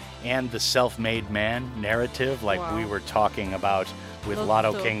stylings and the self-made man narrative, like we were talking about with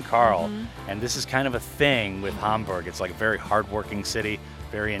Lotto King Karl. And this is kind of a thing with Hamburg. It's like a very hardworking city,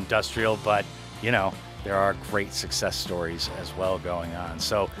 very industrial, but, you know, there are great success stories as well going on.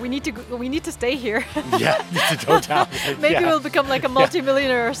 So We need to stay here. yeah, to go down. Maybe yeah. we'll become like a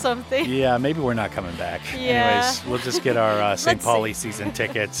multimillionaire or something. Yeah, maybe we're not coming back. Yeah. Anyways, we'll just get our St. Let's Pauli see. season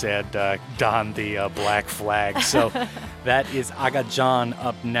tickets and don the black flag. So that is Agajon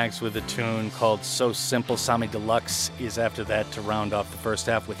up next with a tune called So Simple. Samy Deluxe is after that to round off the first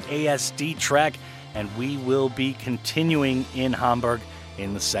half with ASD Track, and we will be continuing in Hamburg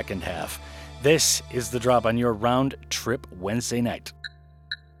in the second half. This is The Drop on your round trip Wednesday night.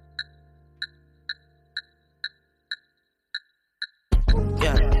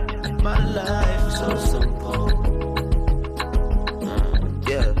 Yeah, my life so simple.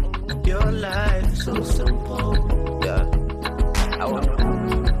 Yeah, your life so simple. Yeah,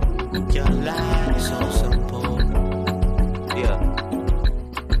 your life so simple. Yeah,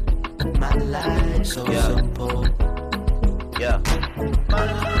 my life so simple. Yeah, my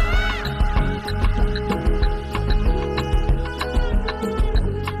life.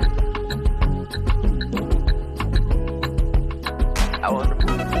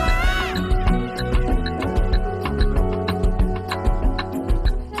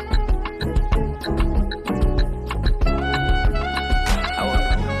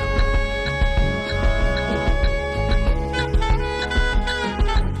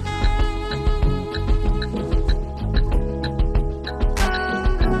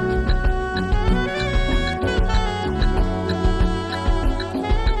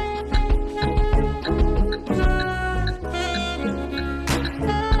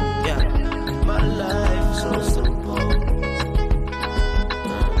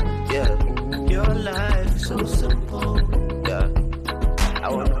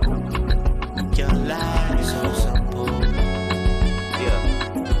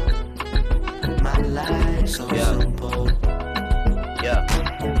 Yeah.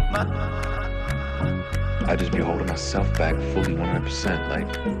 I just be holding myself back fully 100%,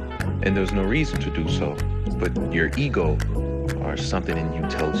 like, and there's no reason to do so, but your ego or something in you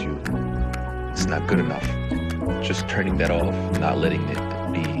tells you it's not good enough. Just turning that off, not letting it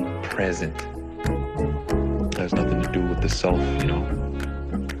be present, has nothing to do with the self, you know.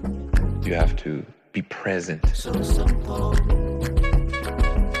 You have to be present. So simple.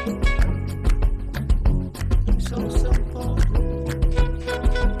 So simple.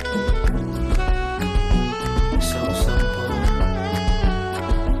 So simple.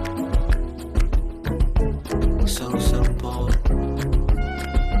 So simple.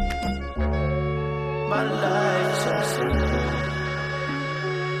 My life so simple.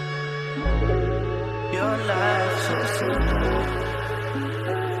 Your life so simple.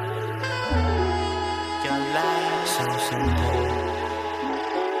 Your life so simple.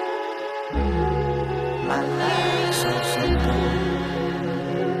 My life so simple.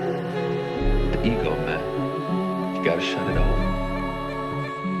 The ego, man. You gotta shut it off.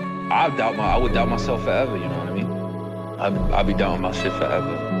 I would doubt myself forever, you know what I mean? I'll be doubting my shit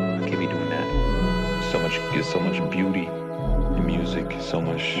forever. I can't be doing that. There's so much beauty in music, so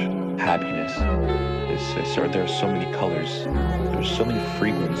much happiness. There are so many colors. There's so many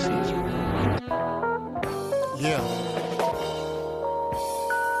frequencies. Yeah.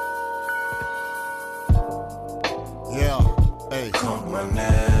 Yeah, ey. Kommt mal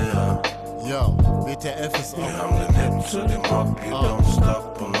näher. Yo, WTF ist Wir haben den Hit zu dem Rock, you don't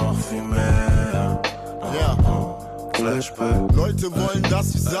stop und noch viel mehr. Ja. Leute wollen,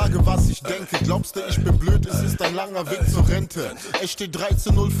 dass ich sage, was ich denke. Glaubst du, ich bin blöd? Es ist ein langer Weg zur Rente. Es steht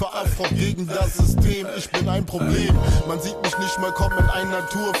 13-0 für AV gegen das System. Ich bin ein Problem. Man sieht mich nicht mal kommen, ein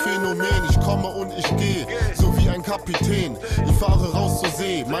Naturphänomen. Ich komme und ich gehe, so wie ein Kapitän. Ich fahre raus zur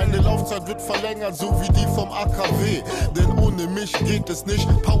See. Meine Laufzeit wird verlängert, so wie die vom AKW. Denn ohne mich geht es nicht.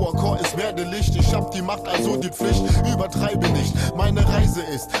 Powercore ist Werdelicht. Ich hab die Macht, also die Pflicht. Übertreibe nicht. Meine Reise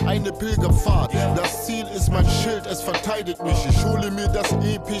ist eine Pilgerfahrt. Das Ziel ist mein Schild. Es verteidigt mich, ich hole mir das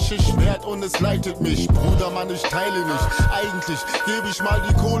epische Schwert und es leitet mich. Bruder, Mann, ich teile nicht. Eigentlich gebe ich mal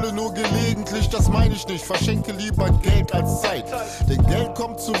die Kohle nur gelegentlich, das meine ich nicht. Verschenke lieber Geld als Zeit. Denn Geld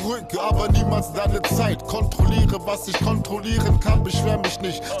kommt zurück, aber niemals deine Zeit. Kontrolliere, was ich kontrollieren kann, beschwer mich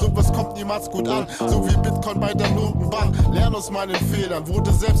nicht. Sowas kommt niemals gut an, so wie Bitcoin bei der Notenbank. Lern aus meinen Fehlern,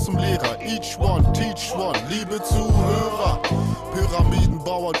 wurde selbst zum Lehrer. Each one, teach one, liebe Zuhörer.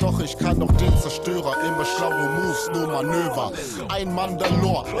 Pyramidenbauer, doch ich kann doch den Zerstörer. Immer schlaue Moves, nur Manöver. Ein Mann der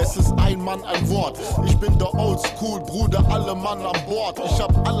Lore, es ist ein Mann, ein Wort. Ich bin der Oldschool, Bruder, alle Mann an Bord. Ich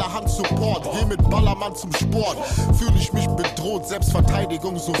hab allerhand Support, geh mit Ballermann zum Sport. Fühl ich mich bedroht,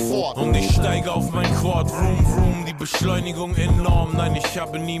 Selbstverteidigung sofort. Und ich steige auf mein Quad, vroom vroom, die Beschleunigung enorm. Nein, ich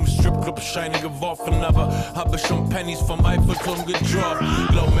habe nie im Stripclub Scheine geworfen, aber habe schon Pennies vom Eiffelturm gedroppt.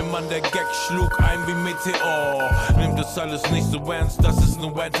 Glaub mir, Mann, der Gag schlug ein wie Meteor. Nimm das alles nicht so ernst, das ist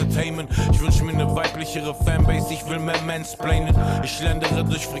nur Entertainment. Ich wünsch mir eine weiblichere Fanbase, ich will mehr mansplainen. Ich schlendere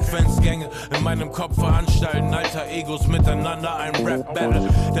durch Frequenzgänge, in meinem Kopf veranstalten alter Egos miteinander ein Rap-Battle.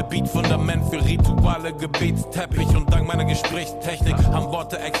 Der Beat Fundament für Rituale, Gebetsteppich und dank meiner Gesprächstechnik haben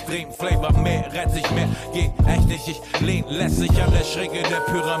Worte extrem Flavor. Mehr rett ich, mehr geht echt nicht. Ich lehn lässig an der Schräge der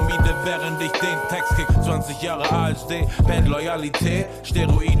Pyramide, während ich den Text kick. 20 Jahre ASD, Bandloyalität,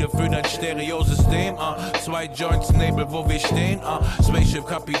 Steroide für dein Stereosystem. 2 Joints, Nebel, wo wir stehen.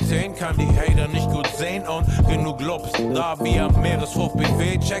 Spaceship-Kapitän kann die Hater nicht gut sehen und genug Lobs da wie am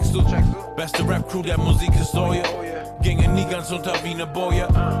Meereshochbuffet. Checkst du? Beste Rap-Crew der Musikhistorie. Gingen nie ganz unter wie ne Boje.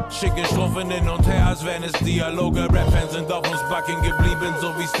 Schicken Strophen hin und her, als wären es Dialoge. Rap-Fans sind auf uns backen geblieben, so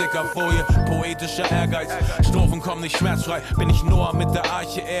wie Stickerfolie. Poetischer Ehrgeiz, Strophen kommen nicht schmerzfrei. Bin ich Noah mit der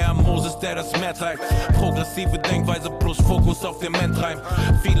Arche, eher Moses, der das Meer treibt. Progressive Denkweise plus Fokus auf dem Endreim.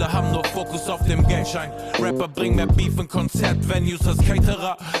 Viele haben nur Fokus auf dem Geldschein. Rapper bringen mehr Beef in Konzertvenues als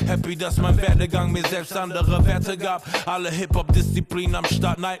Caterer. Happy, dass mein Werdegang mir selbst andere Werte gab. Alle Hip-Hop-Disziplinen am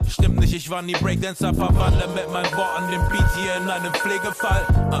Start, nein, stimmt nicht. Ich war nie Breakdancer, verwandle mit meinen Worten den Beat hier in einen Pflegefall.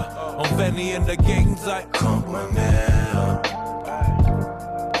 Und wenn ihr in der Gegend seid, kommt mal näher.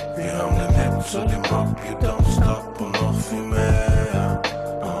 Wir haben den Hit zu dem Rock, you don't stop und noch viel mehr.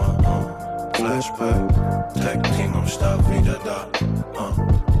 Flashback, Tag Team am Start wieder da.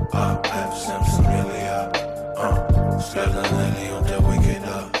 F. Simpson, Milliard. Skellanelli und der Wicked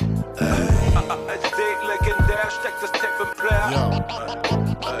da. ASD legendär, steckt das Tape im Player.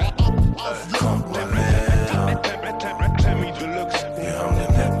 Kommt mal näher. Samy Deluxe. Wir haben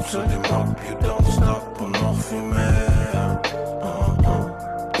den Hit zu dem Rock, you don't stop und noch viel mehr.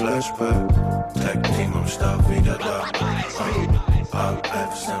 Flashback, Tag Team am Start wieder da.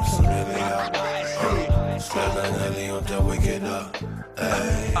 F. Simpson, Milliard. Skallanelli und der Wickeder.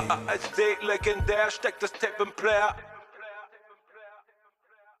 ASD legendär, steckt das Tape im Player.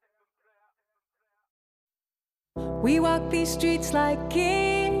 We walk these streets like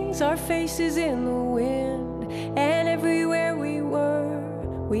kings, our faces in the wind. And everywhere we were,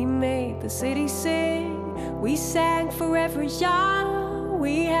 we made the city sing. We sang forever young,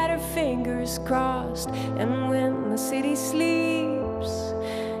 we had our fingers crossed. And when the city sleeps,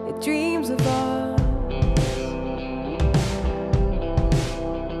 it dreams of us.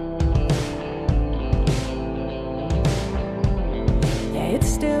 Yeah, it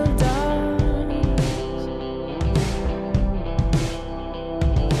still does.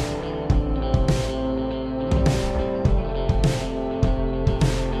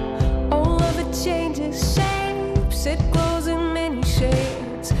 Changes shapes, it glows in many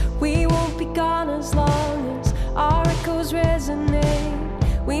shades. We won't be gone as long as our echoes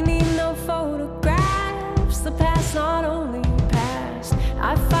resonate. We need no photographs, the past not only past.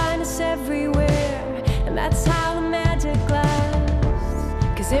 I find us everywhere, and that's how the magic lasts.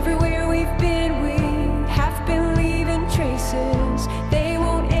 'Cause everywhere we've been, we have been leaving traces. They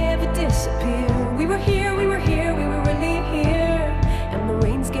won't ever disappear. We were here, we were here, we were really here. And the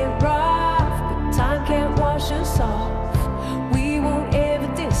rains get rough, time can't wash us off. We won't ever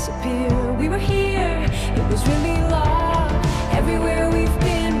disappear. We were here, it was really love. Everywhere we've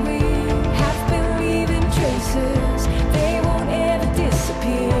been, we have been leaving traces. They won't ever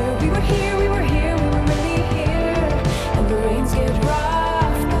disappear. We were here, we were here, we were really here. And the rains get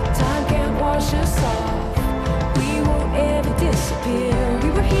rough, but time can't wash us off. We won't ever disappear. We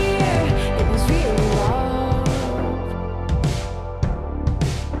were here, it was really love.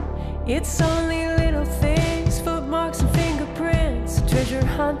 It's only and fingerprints, treasure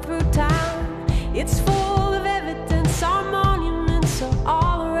hunt through time. It's full of evidence, our monuments are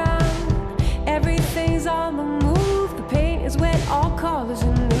all around. Everything's on the move, the paint is wet, all colors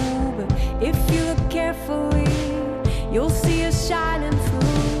are new. But if you look carefully, you'll see us shining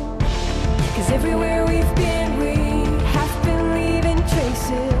through. 'Cause everywhere we've been, we have been leaving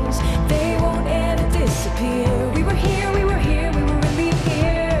traces. They won't ever disappear. We were here, we were here, we were really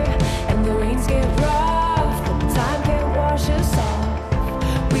here. And the rains get rough, time can't wash us off.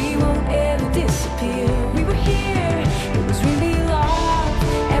 We won't ever disappear. We were here, it was really love.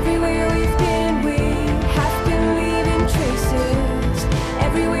 Everywhere we've been, we have been leaving traces.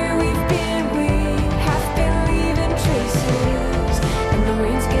 Everywhere we've been, we have been leaving traces. And the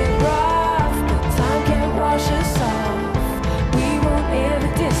rains get rough, but time can't wash us off. We won't ever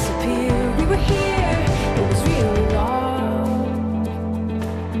disappear. We were here, it was really love.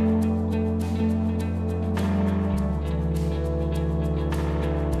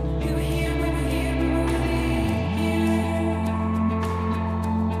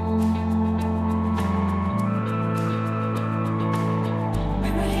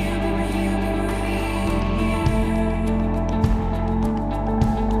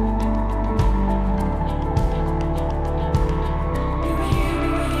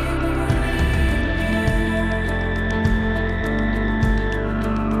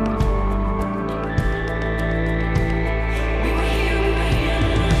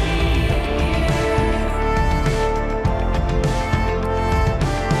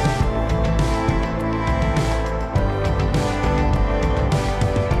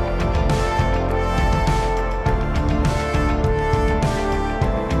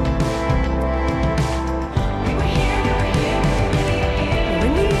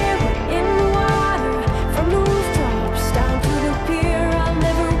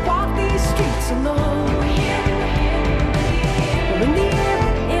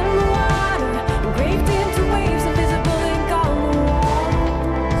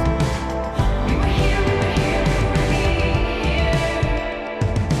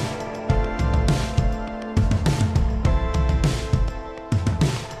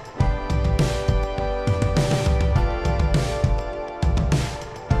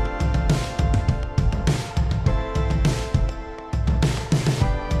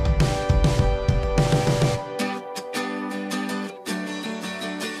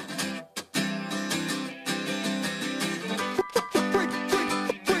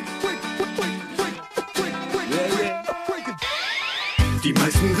 Die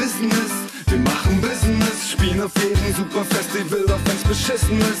meisten wissen es, wir machen Business, spielen auf jeden Party, super Festival, auch wenn's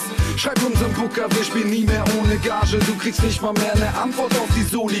beschissen ist. Schreib unserem Booker, wir spielen nie mehr ohne Gage. Du kriegst nicht mal mehr eine Antwort auf die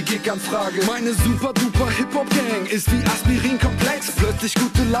Soli-Gig-Anfrage. Meine super-duper Hip-Hop-Gang ist wie Aspirin-Komplex. Plötzlich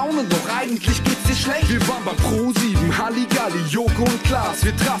gute Laune, doch eigentlich geht's dir schlecht. Wir waren bei Pro7, Halligalli, Joko und Klaas.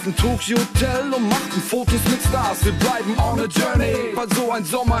 Wir trafen Tokyo Hotel und machten Fotos mit Stars. Wir bleiben on a journey, weil so ein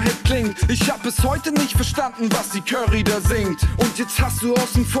Sommerhit klingt. Ich hab bis heute nicht verstanden, was die Curry da singt. Und jetzt hast du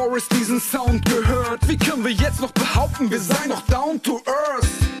aus dem Forest diesen Sound gehört. Wie können wir jetzt noch behaupten, wir seien noch down to earth?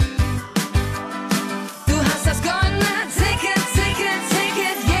 Du hast das goldene Ticket,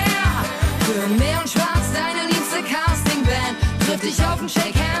 yeah. Für Neonschwarz, deine liebste Castingband. Triff dich auf den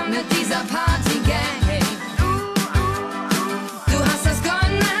Shake-Hand mit dieser Party-Gang. Du hast das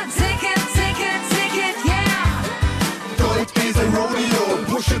goldene Ticket, yeah. Goldesel Rodeo,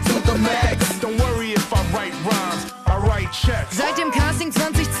 push it to the max. Don't worry if I write rhymes, I write checks. Seit dem Casting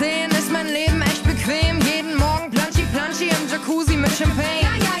 2010 ist mein Leben echt bequem. Jeden Morgen Planschi im Jacuzzi mit Champagne.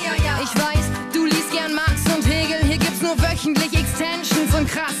 Ja. Ich weiß, du liest gern Marx und Hegel. Hier gibt's nur wöchentlich Extensions und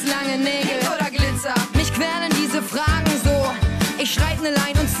krass lange Nägel. Oder Glitzer. Mich quälen diese Fragen so. Ich schreib ne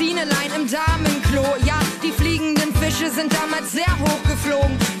Line und zieh ne Line im Damenklo. Ja, die fliegenden Fische sind damals sehr hoch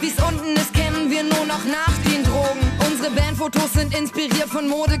geflogen. Wie's unten ist, kennen wir nur noch nach den Drogen. Unsere Bandfotos sind inspiriert von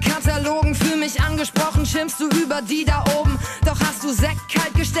Modekatalogen. Fühl mich angesprochen, schimpfst du über die da oben. Doch hast du Sekt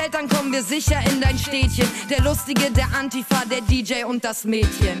kalt gestellt, dann kommen wir sicher in dein Städtchen. Der Lustige, der Antifa, der DJ und das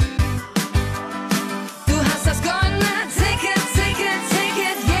Mädchen. Du hast das goldene Ticket,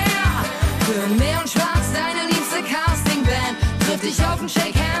 yeah. Für Neonschwarz, deine liebste Castingband. Triff dich auf den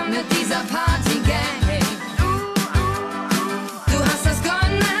Shake-Hand mit dieser Party-Gang. Du hast das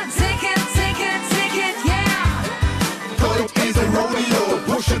goldene Ticket, yeah. Goldesel Rodeo,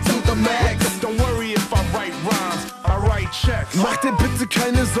 push it to the max. Don't worry if I write rhymes, I write checks. Mach dir bitte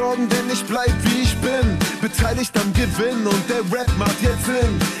keine Sorgen, denn ich bleib wie ich bin. Beteiligt am Gewinn und der Rap macht jetzt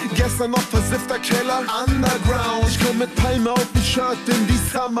Sinn. Gestern noch versiffter Keller, Underground. Ich komm mit Palme auf dem Shirt in die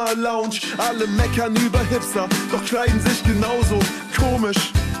Summer Lounge. Alle meckern über Hipster, doch kleiden sich genauso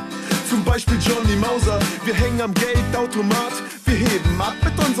komisch. Zum Beispiel Johnny Mauser, wir hängen am Geldautomat. Wir heben ab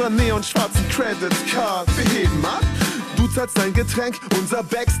mit unserer neonschwarzen Credit Card. Wir heben ab, du zahlst dein Getränk, unser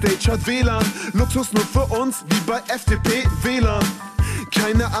Backstage hat WLAN. Luxus nur für uns, wie bei FDP WLAN.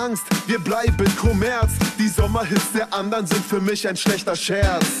 Keine Angst, wir bleiben Kommerz. Die Sommerhits der anderen sind für mich ein schlechter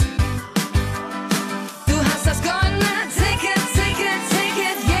Scherz. Du hast das goldene Ticket,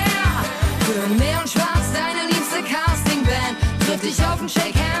 yeah. Für Neonschwarz, deine liebste Castingband. Triff dich auf den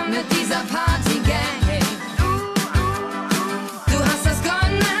Shake-Hand mit dieser Party-Gang. Du hast das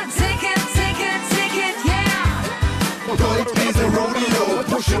goldene Ticket, yeah. Goldesel Rodeo,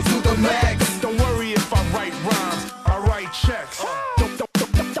 push it to the max. Don't worry if I write rhymes, I write checks.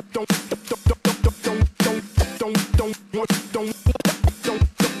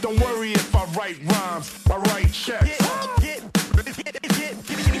 Don't worry if I write rhymes, I write checks.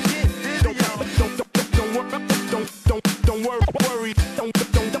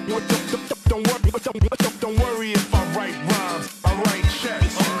 Don't worry if I write rhymes, I write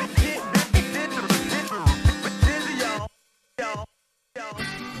checks.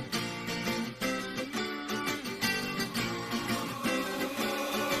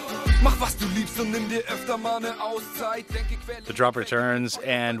 Mach was du liebst und nimm dir öfter mal eine Auszeit. The drop returns,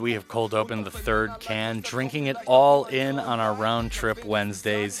 and we have cold opened the third can, drinking it all in on our round trip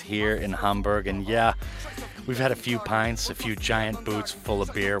Wednesdays here in Hamburg. And yeah, we've had a few pints, a few giant boots full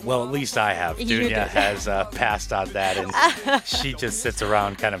of beer. Well, at least I have. Dunia has passed on that, and she just sits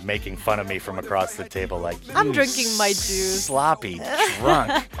around kind of making fun of me from across the table like, I'm drinking my juice. Sloppy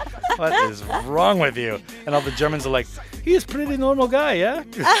drunk. What is wrong with you? And all the Germans are like, he's a pretty normal guy, yeah?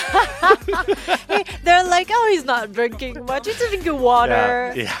 Hey, they're like, oh, he's not drinking much. He's drinking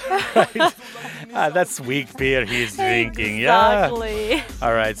water. Yeah, right. That's weak beer he's drinking, exactly. Yeah.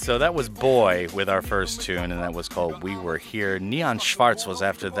 All right, so that was Boy with our first tune, and that was called We Were Here. Neonschwarz was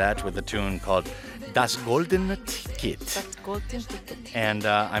after that with a tune called Das goldene Ticket. Das goldene Ticket. And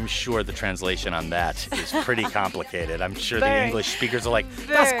I'm sure the translation on that is pretty complicated. I'm sure the English speakers are like,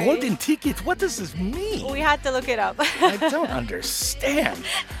 Das goldene Ticket, what does this mean? We had to look it up. I don't understand.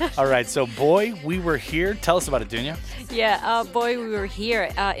 All right, so Boy, We Were Here. Tell us about it, Dunia. Yeah, Boy, We Were Here.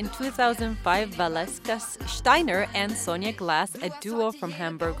 In 2005, Valeska Steiner and Sonia Glass, a duo from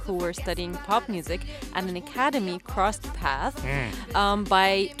Hamburg who were studying pop music at an academy, crossed paths.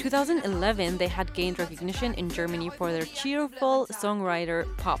 By 2011, they had gained recognition in Germany for their cheerful songwriter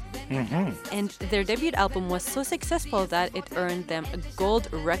pop. And their debut album was so successful that it earned them a gold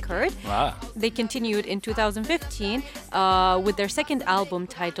record. Wow. They continued in 2015 with their second album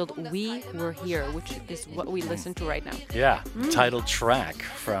titled We Were Here, which is what we listen to right now. Yeah, title track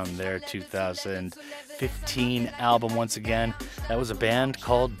from their 2015 album. Once again, that was a band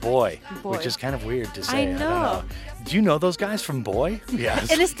called Boy, which is kind of weird to say. I know. don't know. Do you know those guys from Boy?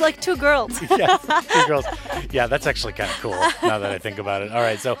 Yes. It is like two girls. Yeah, two girls. Yeah, that's actually kind of cool now that I think about it. All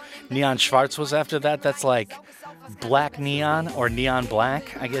right, so Neonschwarz was after that. That's like black neon or neon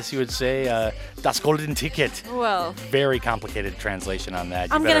black, I guess you would say. Das goldene Ticket. Well, very complicated translation on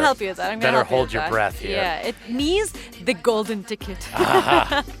that. I'm going to help you with that. Better hold your breath here. Yeah, it means the golden ticket.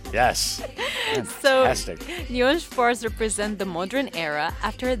 Aha, yes. So, Fantastic. Neonschwarz represent the modern era.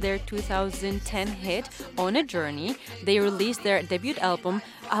 After their 2010 hit, On a Journey, they released their debut album.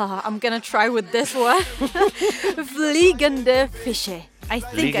 I'm going to try with this one. Fliegende Fische.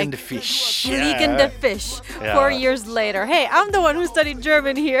 Fliegende Fisch. Fliegende Fisch. Yeah. 4 years later. Hey, I'm the one who studied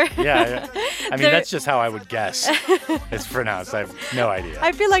German here. Yeah. I mean, that's just how I would guess it's pronounced. I have no idea.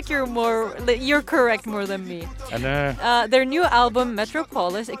 I feel like you're correct more than me. And their new album,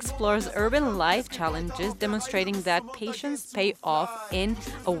 Metropolis, explores urban life challenges, demonstrating that patience pay off in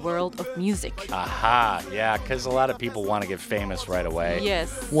a world of music. Aha, yeah, because a lot of people want to get famous right away.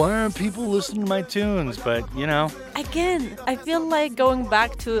 Yes. Why aren't people listening to my tunes? But, you know. Again, I feel like going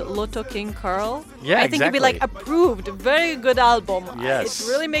back to Lotto King Karl. Yeah, I think it'd be like approved. Very good album. Yes.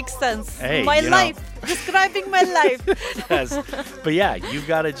 It really makes sense. Hey, my life. Describing my life. Yes. But yeah, you've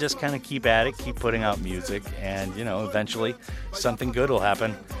got to just kind of keep at it, keep putting out music, and, you know, eventually something good will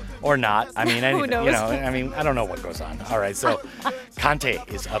happen. Or not. I mean, Who knows? You know, I mean, I don't know what goes on. All right, so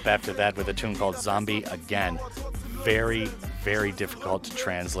Kante is up after that with a tune called Zombi. Again, very, very difficult to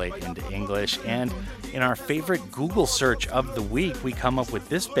translate into English. And in our favorite Google search of the week, we come up with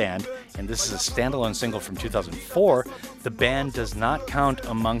this band, and this is a standalone single from 2004. The band does not count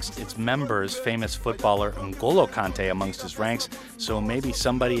amongst its members famous footballer N'Golo Kante amongst his ranks, so maybe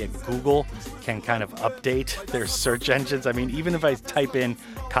somebody at Google can kind of update their search engines. I mean, even if I type in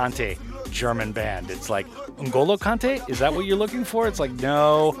Kante, German band, it's like, N'Golo Kante? Is that what you're looking for? It's like,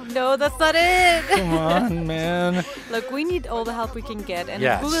 no. No, that's not it. Come on, man. Look, we need all the help we can get, and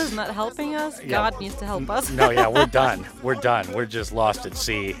Yes. if Google is not helping us, Yeah. God needs to help us. No, yeah, we're done. We're done. We're just lost at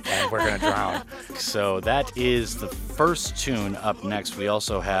sea, and we're going to drown. So that is the first tune. Up next, we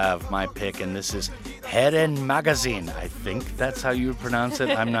also have my pick, and this is Herren Magazine. I think that's how you would pronounce it.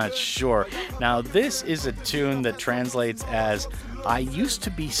 I'm not sure. Now, this is a tune that translates as I used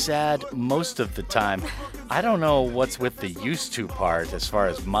to be sad most of the time. I don't know what's with the used to part as far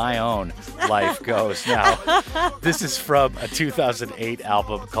as my own life goes. Now, this is from a 2008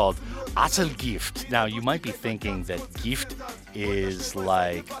 album called Azelgift. Now, you might be thinking that gift is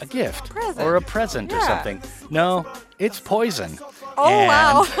like a gift or a present or something. No, it's poison. Oh,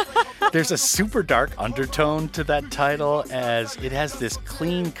 wow. There's a super dark undertone to that title, as it has this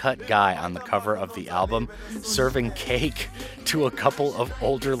clean-cut guy on the cover of the album serving cake to a couple of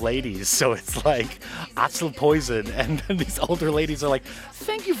older ladies. So it's like Atzel poison, and then these older ladies are like,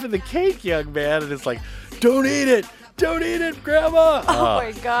 "Thank you for the cake, young man," and it's like, "Don't eat it! Don't eat it, Grandma!" Oh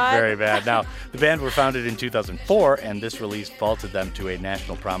my God. Very bad. Now, the band were founded in 2004, and this release vaulted them to a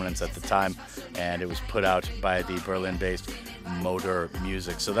national prominence at the time, and it was put out by the Berlin-based Motor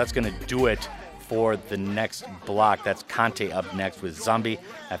Music. So that's going to do it for the next block. That's Kante up next with Zombie.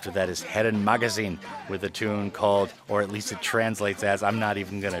 After that is Herren Magazine with a tune called, or at least it translates as, I'm not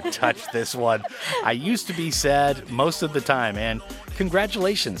even going to touch this one, I used to be sad most of the time. And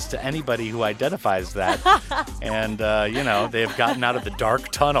congratulations to anybody who identifies that. And, you know, they've gotten out of the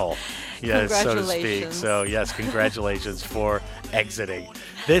dark tunnel, yes, so to speak. So, yes, congratulations for exiting.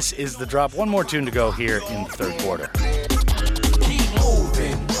 This is The Drop. One more tune to go here in the third quarter.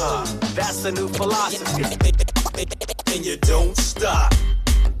 Moving, that's the new philosophy, and you don't stop.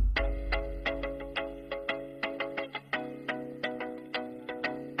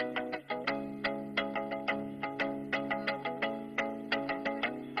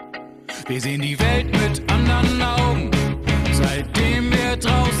 Wir sehen die Welt mit anderen Augen. Seitdem wir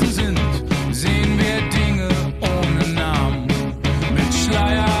draußen sind, sehen wir Dinge ohne Namen. Mit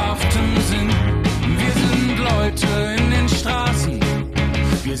schleierhaftem Sinn. Wir sind Leute in den Straßen.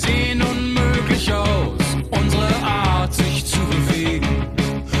 Wir sehen unmöglich aus. Unsere Art, sich zu bewegen,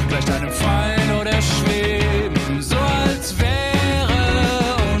 gleicht einem Fallen oder Schweben. So als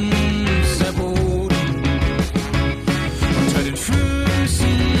wäre uns der Boden unter den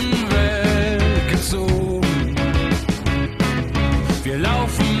Füßen weggezogen. Wir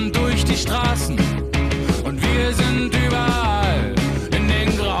laufen durch die Straßen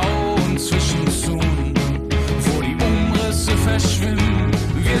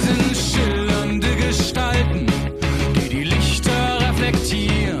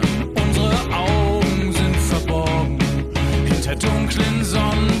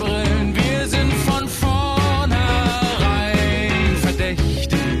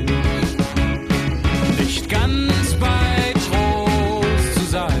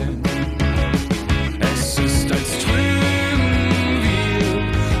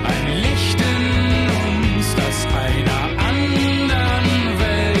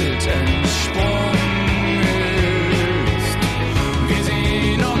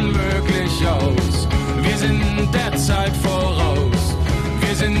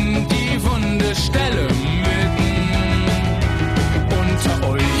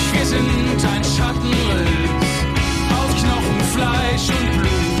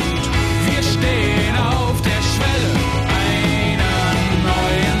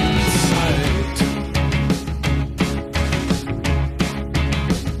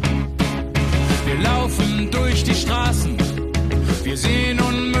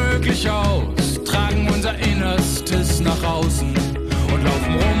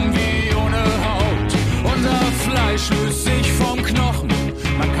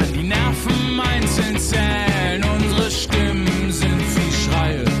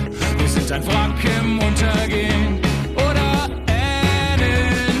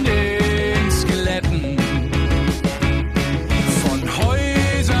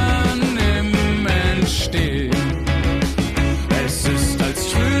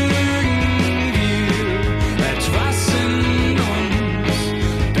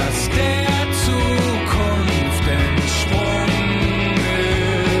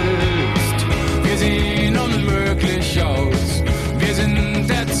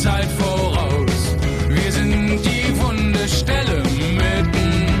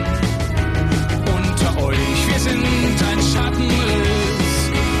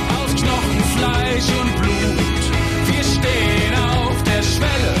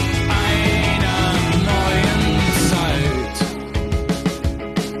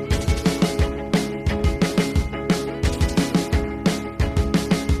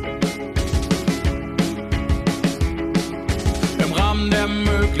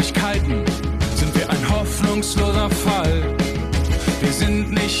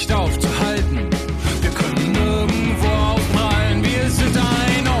sind nicht aufzuhalten. Wir können nirgendwo aufprallen. Wir sind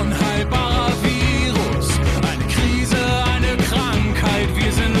ein unheilbarer Virus, eine Krise, eine Krankheit.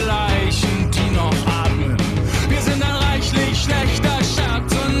 Wir sind Leichen, die noch atmen. Wir sind ein reichlich schlechter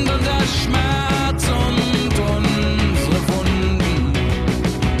Schatz und unser Schmerz und unsere Wunden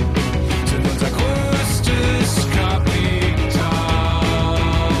sind unser größtes Kapital.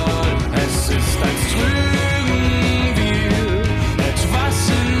 Es ist, als trügen wir etwas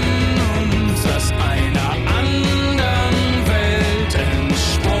in uns, das einer anderen Welt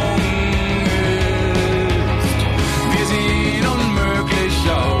entsprungen ist. Wir sehen unmöglich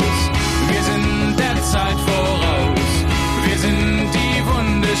aus, wir sind der Zeit voraus, wir sind die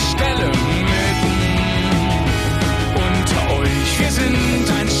wunde Stelle mitten unter euch. Wir sind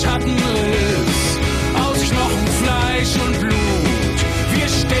ein Schattenriss aus Knochen, Fleisch und Blut. Wir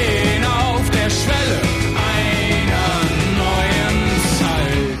stehen auf der Schwelle einer neuen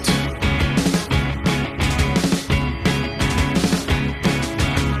Zeit.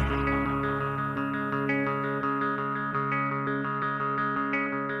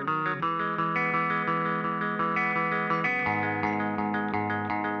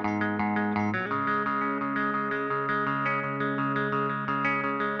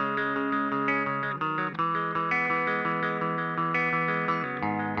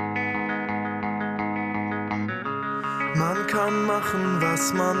 Man kann machen,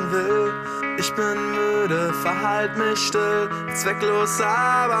 was man will. Ich bin müde, verhalt mich still. Zwecklos,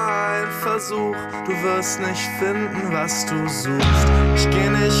 aber ein Versuch. Du wirst nicht finden, was du suchst. Ich geh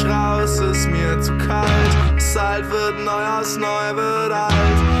nicht raus, ist mir zu kalt. Was alt wird neu, aus neu wird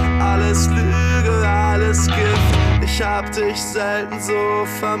alt. Alles Lüge, alles Gift. Ich hab dich selten so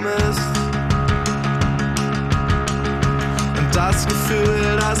vermisst. Und das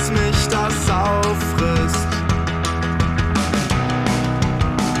Gefühl, dass mich das auffrisst.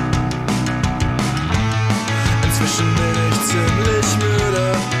 Inzwischen bin ich ziemlich müde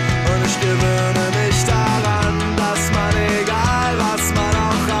und ich gewöhne mich daran, dass man, egal was man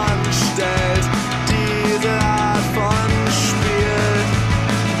auch anstellt, diese Art von Spiel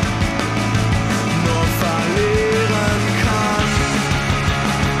nur verlieren kann.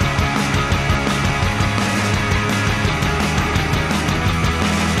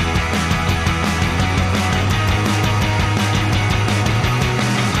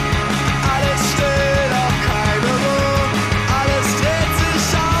 Alles still, doch keine Ruhe. Alles dreht sich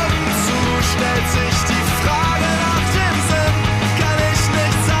Augen zu, stellt sich die Frage nach dem Sinn. Kann ich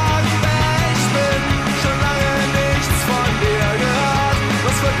nicht sagen, wer ich bin? Schon lange nichts von dir gehört.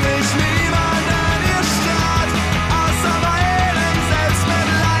 Was wird mich niemand an ihr stört? Außer bei jedem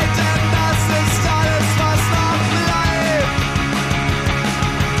Selbstmitleid, denn das ist alles, was noch bleibt.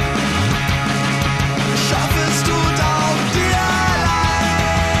 Ich hoffe, es tut auch dir leid.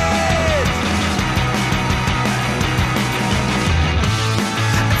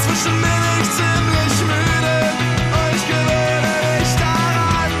 Inzwischen bin ich ziemlich müde und ich gewöhne mich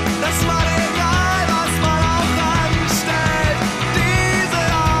daran, dass man, egal was man auch anstellt, diese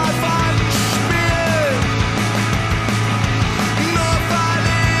Art von Spiel nur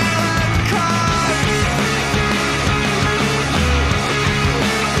verlieren kann.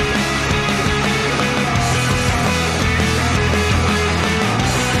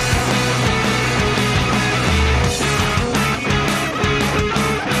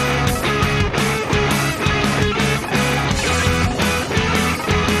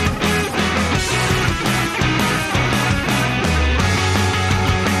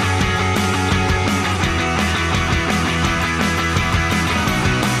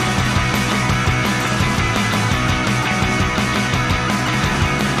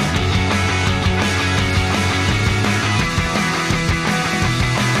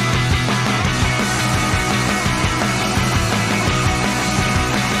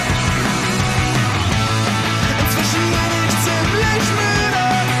 Inzwischen bin ich ziemlich müde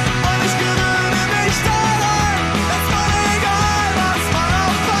und ich gewöhne mich daran, dass man, egal was man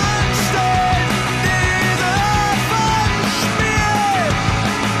auch anstellt, diese Art von Spiel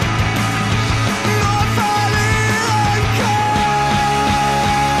nur verlieren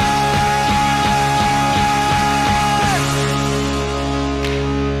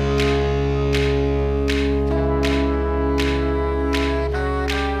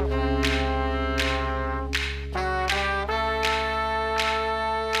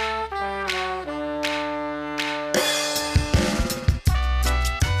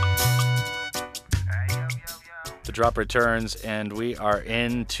The drop returns, and we are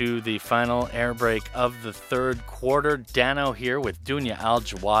into the final air break of the third quarter. Dano here with Dunia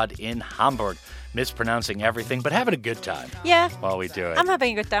Al-jawad in Hamburg. mispronouncing everything, but having a good time. Yeah. While we do it. I'm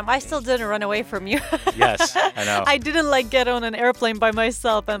having a good time. I still didn't run away from you. Yes, I know. I didn't get on an airplane by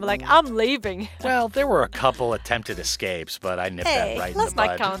myself and be like, I'm leaving. Well, there were a couple attempted escapes, but I nipped that right in the bud. Let's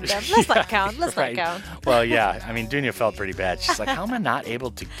not count them. Let's not count. Let's Right. not count. Well, yeah. I mean, Dunia felt pretty bad. She's like, how am I not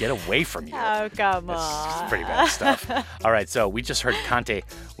able to get away from you? Oh, come on. It's pretty bad stuff. All right, so we just heard Kante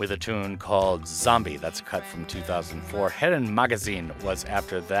with a tune called Zombi. That's a cut from 2004. Herren Magazine was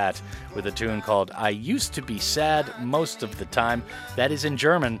after that with a tune called I Used to Be Sad Most of the Time. That is in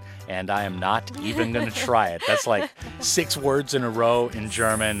German, and I am not even going to try it. That's like 6 words in a row in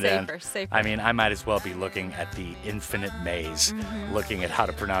German. Safer. I mean, I might as well be looking at the infinite maze, looking at how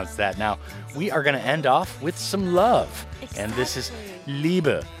to pronounce that. Now, we are going to end off with some love. And this is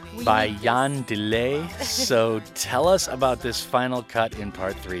Liebe by Jan Delay. So tell us about this final cut in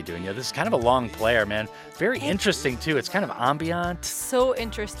part 3, Dunia. This is kind of a long player, man. Very interesting, too. It's kind of ambient. So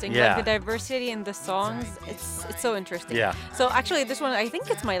interesting. Yeah. Like the diversity in the songs, it's so interesting. Yeah. So actually, this one, I think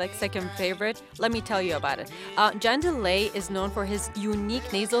it's my second favorite. Let me tell you about it. Jan Delay is known for his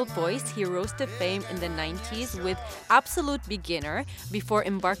unique nasal voice. He rose to fame in the 90s with Absolute Beginner before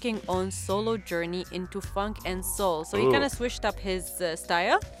embarking on solo journey into funk and soul. So he kind of switched up his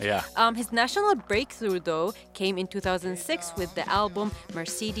style. Yeah. His national breakthrough, though, came in 2006 with the album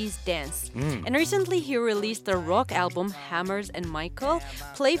Mercedes Dance. And recently he released the rock album Hammers and Michael,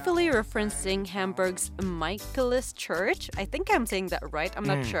 playfully referencing Hamburg's Michaelis Church. I think I'm saying that right. I'm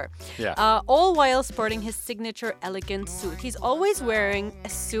not sure. Yeah. All while sporting his signature elegant suit. He's always wearing a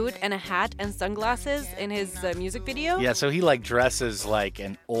suit and a hat and sunglasses in his music video. Yeah, so he dresses like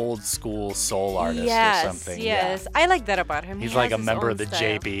an old school soul artist or something. Yes, I like that about him. He's He like has a his member own of the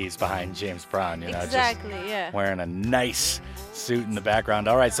style. JBs behind James Brown, Exactly, just yeah. wearing a nice suit in the background.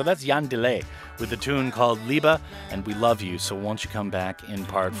 All right, so that's Jan Delay with a tune called Liebe, and we love you, so won't you come back in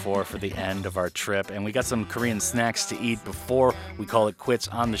part 4 for the end of our trip. And we got some Korean snacks to eat before we call it quits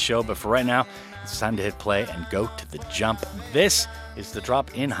on the show, but for right now, it's time to hit play and go to the jump. This is the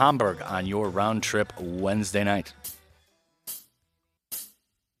drop in Hamburg on your round trip Wednesday night.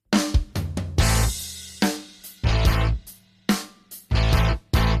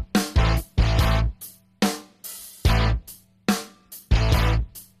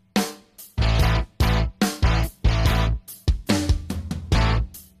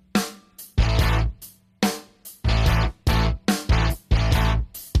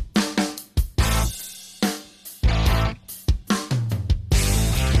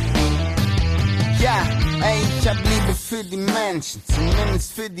 Ich hab Liebe für die Menschen,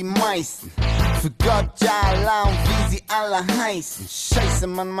 zumindest für die meisten. Für Gott, ja Allah und wie sie alle heißen. Scheiße,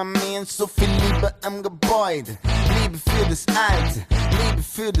 man, mir so viel Liebe im Gebäude. Liebe für das Alte, Liebe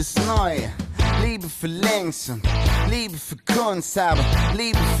für das Neue. Liebe für links und Liebe für Kunst, aber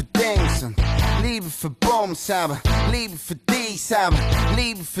Liebe für Dings und Liebe für Bums, aber Liebe für dies, aber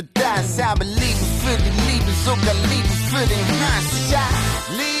Liebe für das, aber Liebe für die Liebe, sogar Liebe für den Hass. Ja,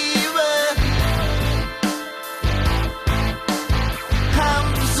 Liebe. Hab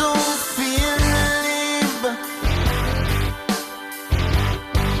so viel Liebe,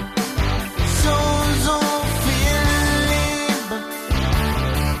 so viel Liebe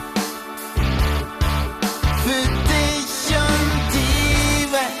für dich und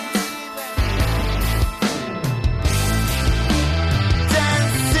die Welt.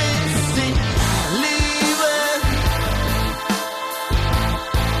 Das ist die Liebe,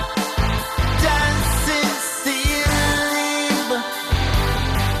 das ist die Liebe.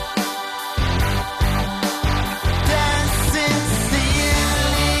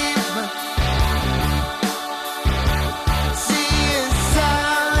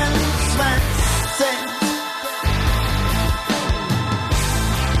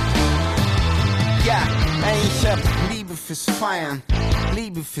 Ich hab Liebe fürs Feiern,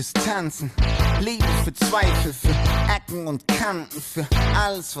 Liebe fürs Tanzen, Liebe für Zweifel, für Ecken und Kanten, für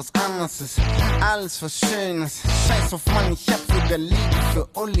alles was anders ist, alles was schön ist. Scheiß auf Mann, ich hab sogar Liebe für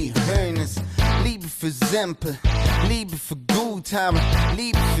Uli Hoeneß, Liebe für Simpel, Liebe für Guthaben,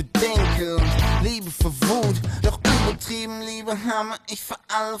 Liebe für Denke und Liebe für Wut. Doch übertrieben Liebe habe ich für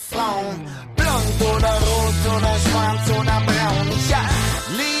alle Frauen, blond oder rot oder schwarz oder braun. Ich hab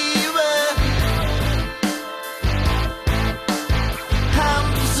Liebe. Hab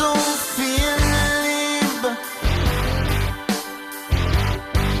so viel Liebe,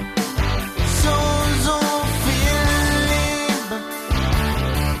 so viel Liebe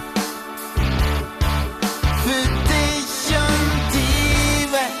für dich und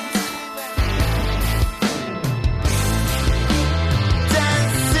die Welt.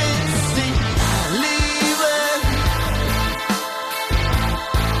 Das ist die Liebe.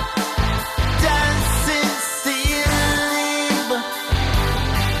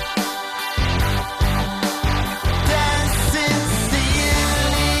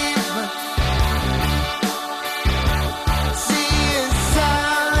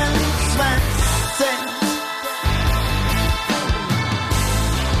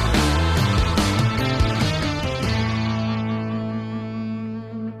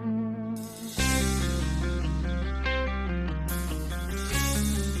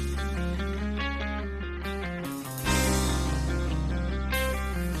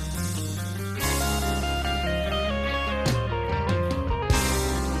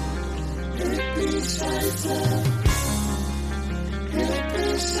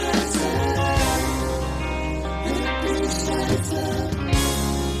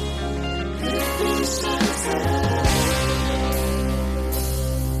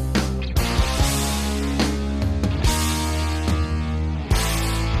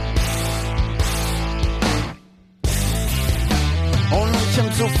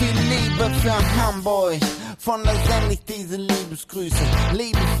 Bestimmt so viel Liebe für Hamburg. Von da send ich diese Liebesgrüße.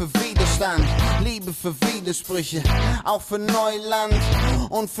 Liebe für Widerstand, Liebe für Widersprüche. Auch für Neuland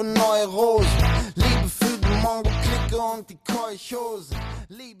und für neue Rosen. Liebe für die Mongo-Clique und die Keuchhose.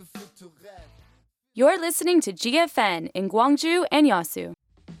 Liebe für Tourette. You're listening to GFN in Gwangju and Yasu.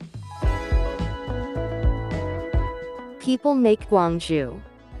 People make Gwangju.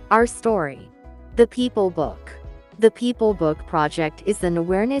 Our story. The People Book. The People Book Project is an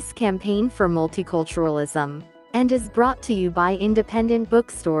awareness campaign for multiculturalism and is brought to you by independent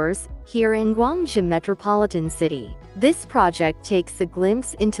bookstores here in Gwangju Metropolitan City. This project takes a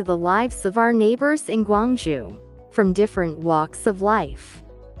glimpse into the lives of our neighbors in Gwangju from different walks of life.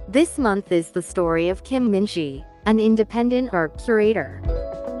 This month is the story of Kim Min-ji, an independent art curator.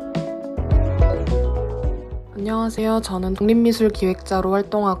 안녕하세요. 저는 독립미술기획자로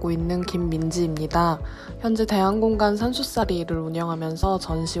활동하고 있는 김민지입니다. 현재 대한공간 산수사리를 운영하면서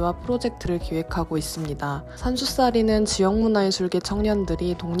전시와 프로젝트를 기획하고 있습니다. 산수사리는 지역문화예술계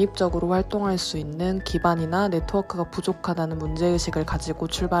청년들이 독립적으로 활동할 수 있는 기반이나 네트워크가 부족하다는 문제의식을 가지고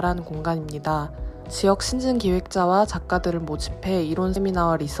출발한 공간입니다. 지역 신진 기획자와 작가들을 모집해 이론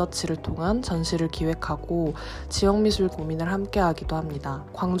세미나와 리서치를 통한 전시를 기획하고 지역미술 고민을 함께하기도 합니다.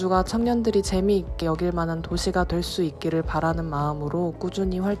 광주가 청년들이 재미있게 여길 만한 도시가 될 수 있기를 바라는 마음으로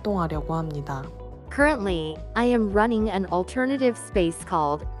꾸준히 활동하려고 합니다. Currently, I am running an alternative space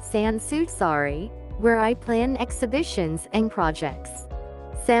called Sansusari, where I plan exhibitions and projects.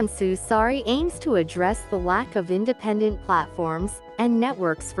 Sansusari aims to address the lack of independent platforms and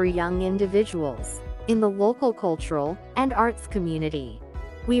networks for young individuals in the local cultural and arts community.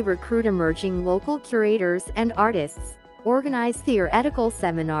 We recruit emerging local curators and artists, organize theoretical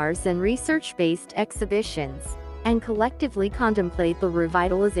seminars and research-based exhibitions, and collectively contemplate the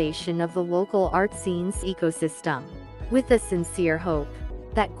revitalization of the local art scene's ecosystem, with a sincere hope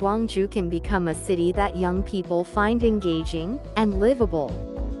that Gwangju can become a city that young people find engaging and livable.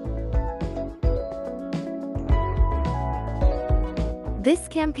 This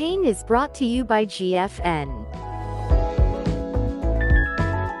campaign is brought to you by GFN.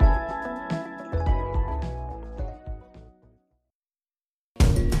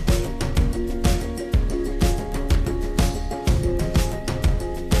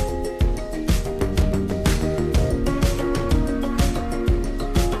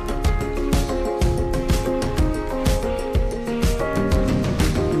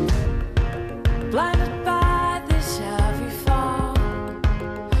 Blinded by this heavy fall,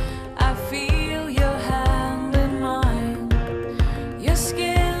 I feel your hand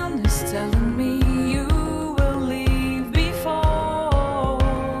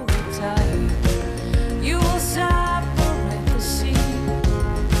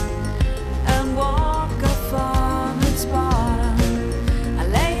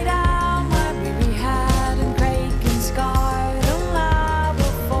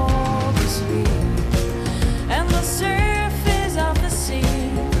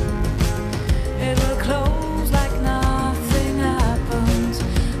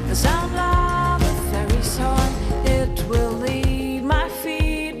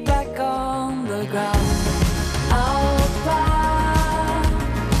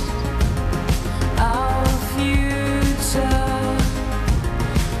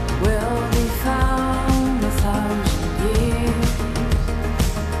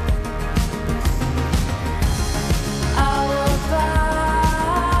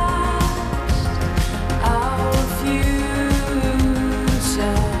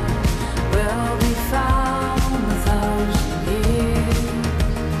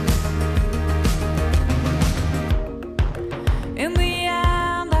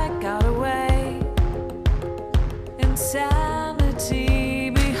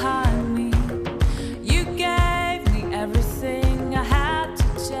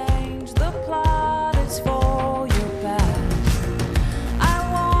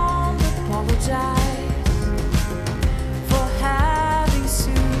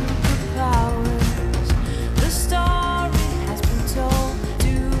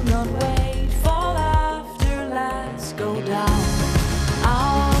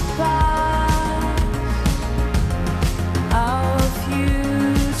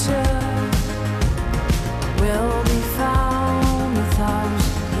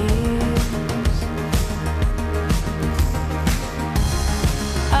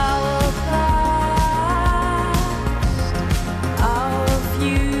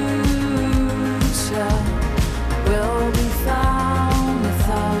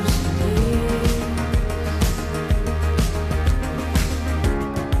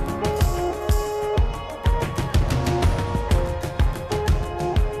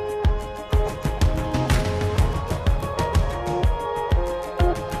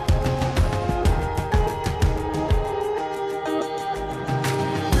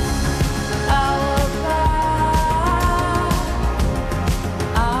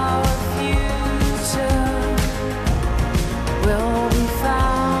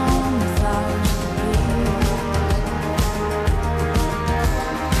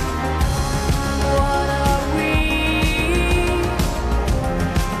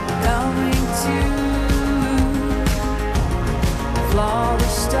all the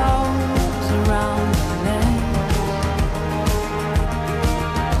stars around my neck.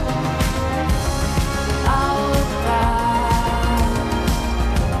 Our past,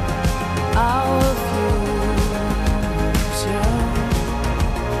 our future.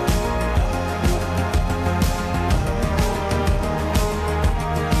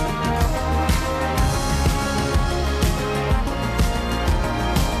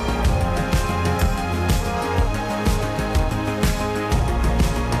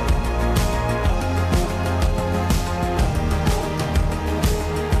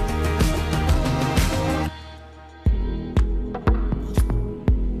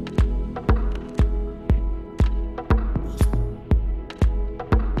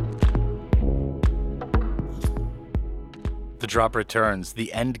 The drop returns.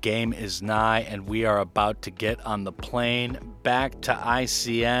 The end game is nigh, and we are about to get on the plane back to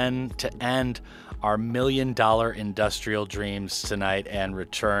ICN to end our $1 million industrial dreams tonight and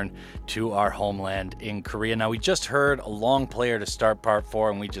return to our homeland in Korea. Now, we just heard a long player to start part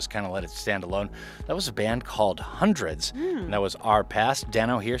 4, and we just kind of let it stand alone. That was a band called Hundreds, and that was Our Past.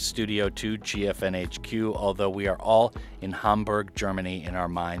 Dano here, Studio 2, GFNHQ, although we are all in Hamburg, Germany in our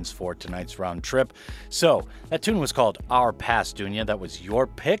minds for tonight's round trip. So, that tune was called Our Past, Dunia. That was your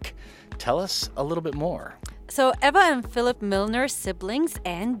pick. Tell us a little bit more. So Eva and Philip Milner's siblings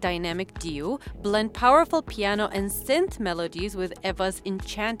and dynamic duo blend powerful piano and synth melodies with Eva's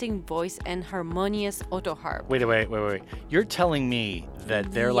enchanting voice and harmonious auto harp. Wait. You're telling me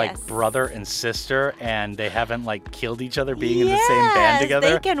that they're like brother and sister and they haven't like killed each other being in the same band together?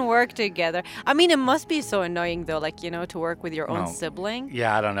 They can work together. I mean, it must be so annoying though, like, to work with your own sibling.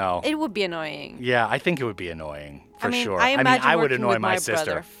 Yeah, I don't know. It would be annoying. Yeah, I think it would be annoying for sure. I would annoy my sister.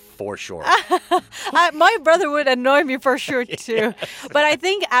 Brother. For sure. My brother would annoy me for sure too. But I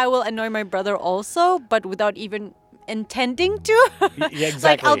think I will annoy my brother also, but without even intending to. Yeah, exactly.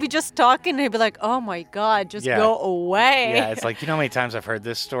 Like I'll be just talking and he'll be like, oh my God, just go away. Yeah, it's like, you know how many times I've heard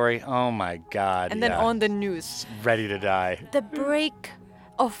this story? Oh my God. And then on the news. Ready to die. The break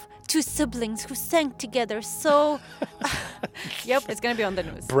of two siblings who sang together. So, yep, it's going to be on the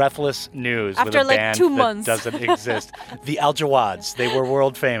news. Breathless news after with a like band 2 months. that doesn't exist. The Al-Jawads, they were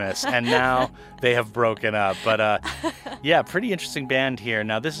world famous, and now they have broken up. But yeah, pretty interesting band here.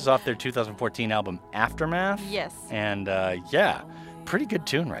 Now, this is off their 2014 album, Aftermath. Yes. And yeah, pretty good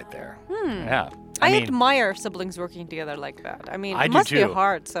tune right there. Yeah. I admire siblings working together like that. I mean, I it do must too. be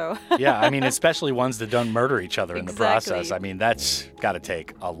hard, so. Yeah, I mean, especially ones that don't murder each other in the Exactly. process. I mean, that's got to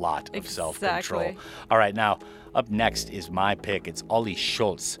take a lot of self-control. All right, now, up next is my pick. It's Olli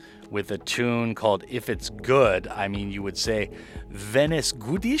Schulz with a tune called If It's Good. I mean, you would say, Wenn es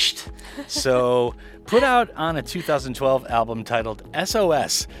gut ist. So, put out on a 2012 album titled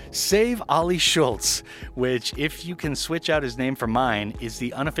SOS, Save Olli Schulz, which, if you can switch out his name for mine, is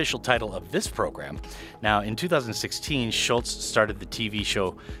the unofficial title of this program. Now, in 2016, Schulz started the TV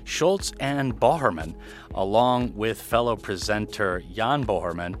show Schulz and Boherman, along with fellow presenter Jan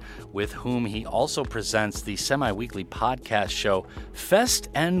Boherman, with whom he also presents the semi-weekly podcast show Fest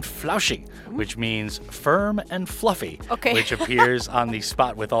and Flauschig, which means firm and fluffy, which appears on the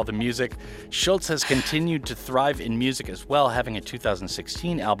spot with all the music. Schulz has continued to thrive in music as well, having a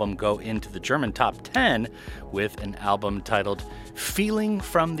 2016 album go into the German top 10 with an album titled Feeling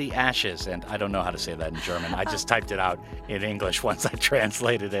from the Ashes. And I don't know how to say that in German. I just typed it out in English once I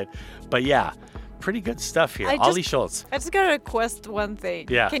translated it. But yeah, pretty good stuff here. Olli Schulz. I just got to request one thing.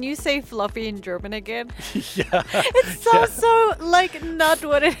 Yeah. Can you say fluffy in German again? Yeah. It sounds so like not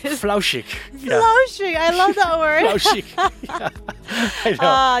what it is. Flauschig. Yeah. Flauschig. I love that word. Flauschig. Yeah. I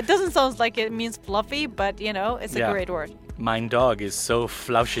know. It doesn't sound like it means fluffy, but it's a great word. Mein dog is so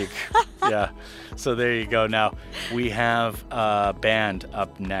flauschig. Yeah. So there you go. Now, we have a band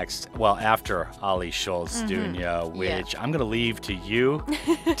up next. Well, after Olli Schulz, Dunia, which I'm going to leave to you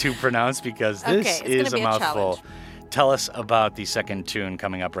to pronounce because this is a mouthful. Tell us about the second tune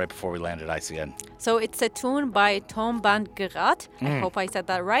coming up right before we land at ICN. So it's a tune by Tonband Gerät. I hope I said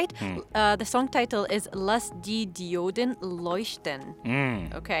that right. The song title is Lass die Dioden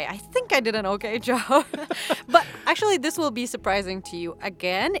leuchten. Okay, I think I did an okay job. But actually, this will be surprising to you.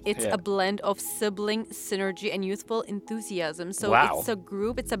 Again, it's a blend of sibling synergy and youthful enthusiasm. So it's a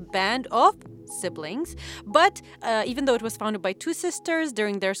group, it's a band of siblings. But even though it was founded by two sisters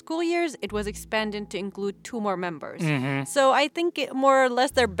during their school years, it was expanded to include two more members. So I think more or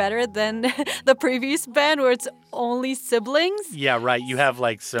less they're better than the previous band where it's only siblings. Yeah, right. You have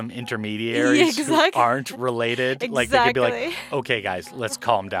like some intermediaries who aren't related. Like they could be like, okay, guys, let's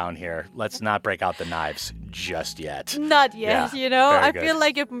calm down here. Let's not break out the knives just yet. Not yet, you know. I good. feel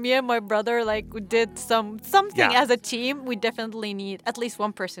like if me and my brother like did something as a team, we definitely need at least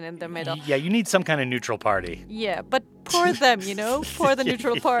one person in the middle. Yeah, you need some kind of neutral party. Yeah, but for them, you know, for the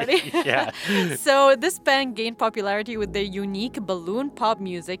neutral party. Yeah. So this band gained popularity with their unique balloon pop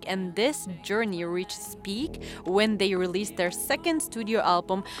music, and this journey reached its peak when they released their second studio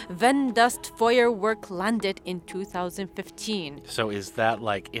album, Wenn das Feuerwerk landet, in 2015. So is that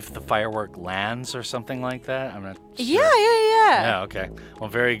like If the Firework Lands or something like that? I'm not sure. Yeah. Yeah, okay. Well,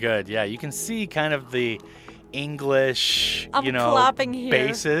 very good. Yeah, you can see kind of the English, clapping here.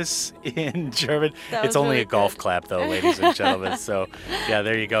 basis in German. That It's was only really a golf clap, though, ladies and gentlemen. So, yeah,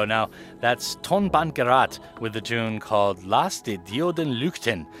 there you go. Now, that's Tonbandgerät with the tune called Lass die Dioden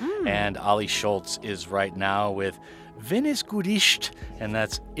leuchten. And Olli Schulz is right now with Wenn es gut ist, and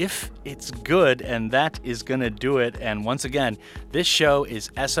that's If It's Good, and that is going to do it. And once again, this show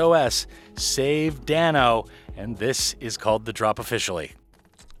is SOS, Save Dano, and this is called The Drop Officially.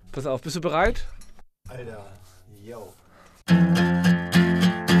 Pass auf, bist du bereit? Alter, yo.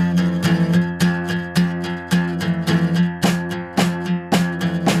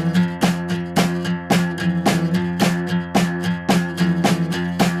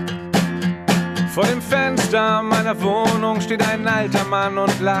 Vor dem Fenster meiner Wohnung steht ein alter Mann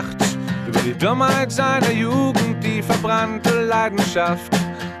und lacht über die Dummheit seiner Jugend, die verbrannte Leidenschaft.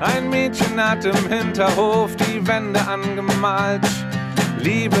 Ein Mädchen hat im Hinterhof die Wände angemalt.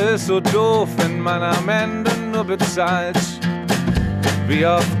 Liebe ist so doof, wenn man am Ende nur bezahlt. Wie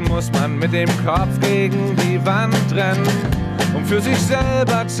oft muss man mit dem Kopf gegen die Wand rennen, um für sich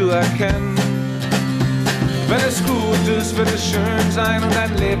selber zu erkennen: Wenn es gut ist, wird es schön sein und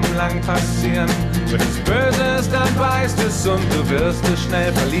ein Leben lang passieren. Wenn es böse ist, dann beißt es und du wirst es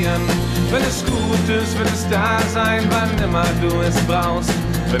schnell verlieren. Wenn es gut ist, wird es da sein, wann immer du es brauchst.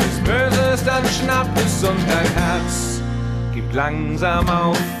 Wenn es böse ist, dann schnappt es und dein Herz gibt langsam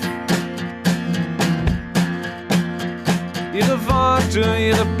auf. Ihre Worte,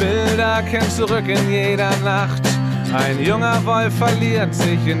 ihre Bilder kehren zurück in jeder Nacht. Ein junger Wolf verliert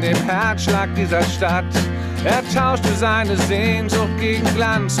sich in dem Herzschlag dieser Stadt. Er tauschte seine Sehnsucht gegen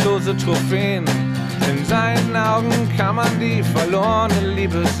glanzlose Trophäen. In seinen Augen kann man die verlorene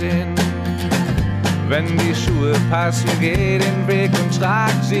Liebe sehen. Wenn die Schuhe passen, geh den Weg und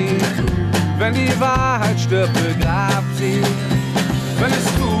trag sie. Wenn die Wahrheit stirbt, begrab sie. Wenn es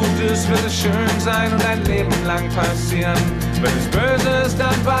gut ist, wird es schön sein und ein Leben lang passieren. Wenn es böse ist,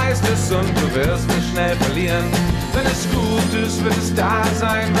 dann beißt es und du wirst es schnell verlieren. Wenn es gut ist, wird es da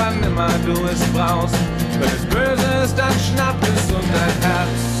sein, wann immer du es brauchst. Wenn es böse ist, dann schnappt es und dein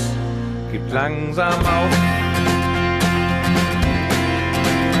Herz gibt langsam auf.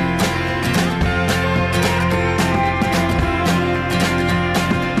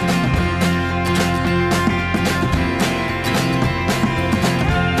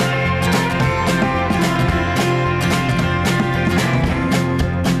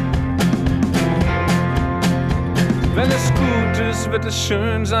 Wenn es gut ist, wird es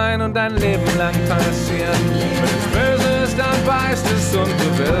schön sein und ein Leben lang passieren. Wenn es böse ist, dann beißt es und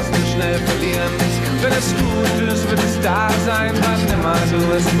du wirst es schnell verlieren. Wenn es gut ist, wird es da sein, wann immer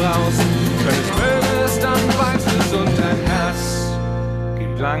du es brauchst. Wenn es böse ist, dann beißt es und dein Herz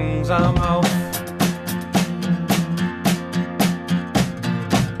gibt langsam auf.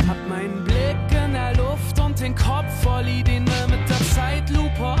 Hab meinen Blick in der Luft und den Kopf voll Ideen mit der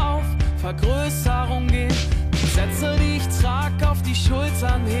Zeitlupe auf Vergrößerung gehen. Sätze, die ich trag, auf die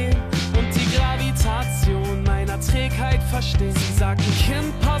Schultern heben und die Gravitation meiner Trägheit verstehen. Sie sagen,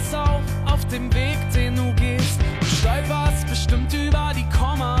 Kind, pass auf dem Weg, den du gehst. Du stolperst bestimmt über die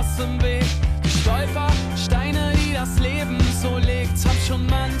Kommas im Weg. Die Stolpersteine, die das Leben so legt. Hab schon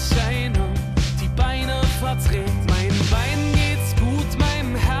manch eine die Beine verdreht. Meinen Beinen geht's gut,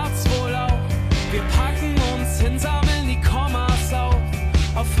 meinem Herz wohl auch. Wir packen uns hin, sammeln die Kommas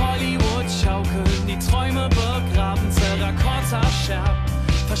auf Hollywood schaukeln, die Träume begraben, Terrakotta-Scherben,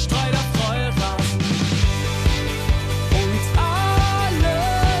 verstreuter Vollrasen. Und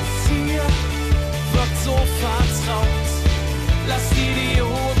alles hier wirkt so vertraut. Lass die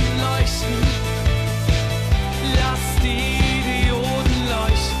Dioden leuchten, lass die Dioden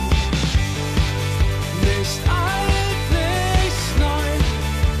leuchten. Nicht alt, nicht neu,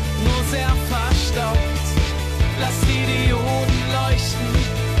 nur sehr verstaubt. Lass die Dioden leuchten.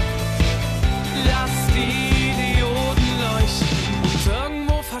 Lass die Dioden leuchten. Und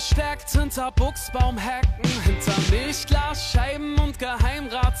irgendwo versteckt hinter Buchsbaumhecken, hinter durch Glasscheiben und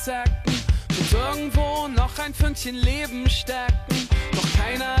Geheimratsekten und irgendwo noch ein Fünkchen Leben stecken. Doch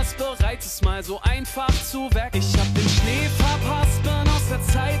keiner ist bereit, es mal so einfach zu wecken. Ich hab den Schnee verpasst, bin aus der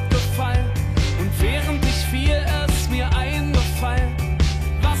Zeit gefallen. Und während ich fiel, ist mir eingefallen,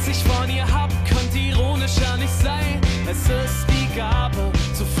 was ich von ihr hab, könnte ironischer nicht sein. Es ist die Gabe,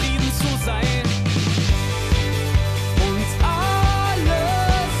 zufrieden zu sein. Und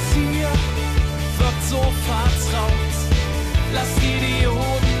alles hier wirkt so vertraut. Lass die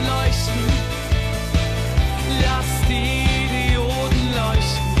Dioden leuchten. Lass die Dioden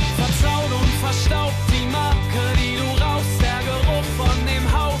leuchten. Vertraut und verstaubt die Marke, die du rauchst. Der Geruch von dem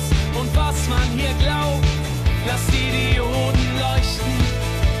Haus und was man hier glaubt. Lass die Dioden leuchten.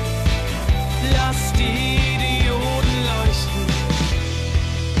 Lass die Dioden leuchten.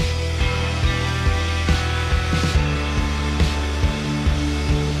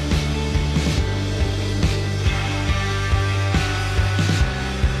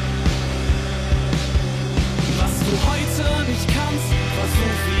 Was du heute nicht kannst,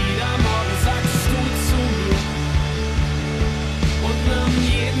 versuch wieder morgen, sagst du zu mir. Und nimm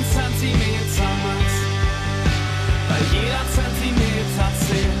jeden Zentimeter Max, weil jeder Zentimeter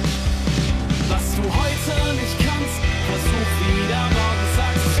zählt. Was du heute nicht kannst, versuch wieder morgen,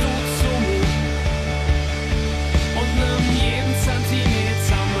 sagst du zu mir. Und nimm jeden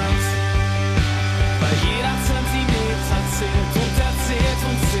Zentimeter Max, weil jeder Zentimeter zählt und er zählt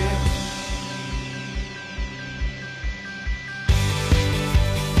und zählt.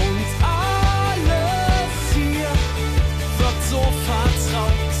 Und alles hier wirkt so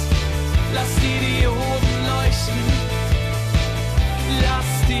vertraut. Lass die Dioden leuchten.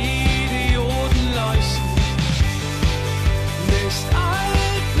 Lass die Dioden leuchten. Nicht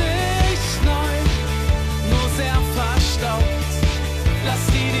alt, nicht neu, nur sehr verstaubt. Lass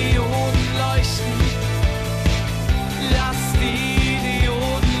die Dioden leuchten. Lass die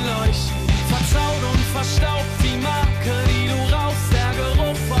Dioden leuchten. Vertraut und verstaubt die Marke, die du rauchst. Der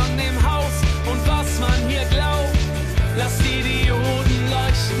Geruch von dem Haus und was man hier glaubt. Lass die Dioden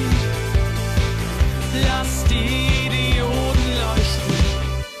leuchten. Lass die Dioden leuchten.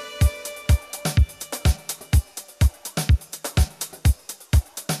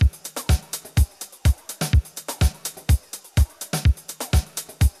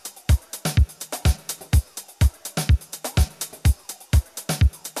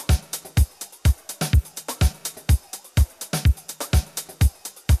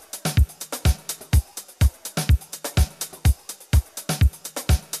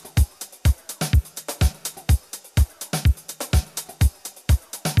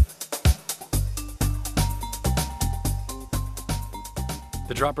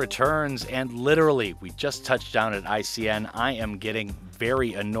 The drop returns, and literally, we just touched down at ICN. I am getting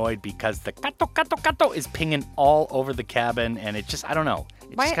very annoyed because the kato is pinging all over the cabin, and it just, I don't know.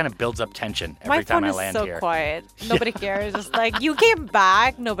 It just kind of builds up tension every time I land here. My phone is so quiet. Nobody cares. It's like, you came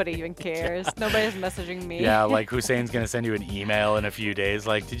back. Nobody even cares. Nobody's messaging me. Yeah, like Hussein's going to send you an email in a few days.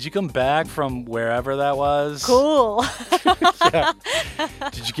 Like, did you come back from wherever that was? Cool. Yeah.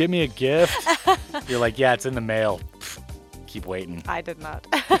 Did you give me a gift? You're like, yeah, it's in the mail. Keep waiting. I did not.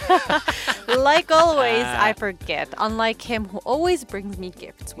 Like always, I forget. Unlike him, who always brings me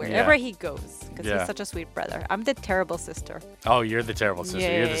gifts wherever he goes. Because he's such a sweet brother. I'm the terrible sister. Oh, you're the terrible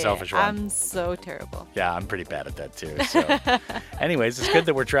sister. You're the selfish one. I'm so terrible. Yeah, I'm pretty bad at that too. So, anyways, it's good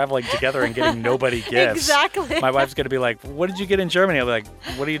that we're traveling together and getting nobody gifts. Exactly. My wife's going to be like, what did you get in Germany? I'll be like,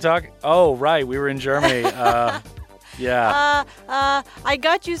 what are you talking? Oh, right. We were in Germany. Yeah. I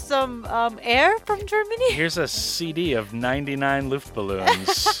got you some air from Germany. Here's a CD of 99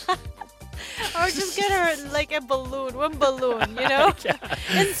 Luftballons. Or just get her like a balloon, one balloon, you know?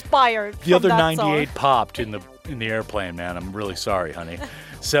 Inspired. The other that 98 song. popped in the airplane, man. I'm really sorry, honey.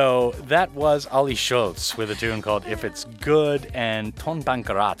 So that was Olli Schulz with a tune called If It's Good, and Ton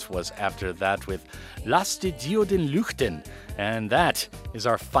Bankarat was after that with Lass die Dioden leuchten. And that is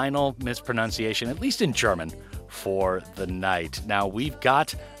our final mispronunciation, at least in German, for the night. Now, we've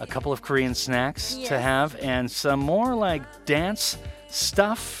got a couple of Korean snacks to have and some more like dance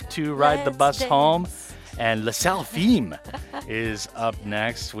stuff to ride the bus home. And La Salfime is up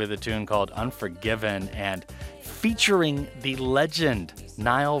next with a tune called Unforgiven, and featuring the legend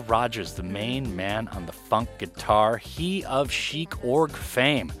Nile Rodgers, the main man on the funk guitar, he of chic org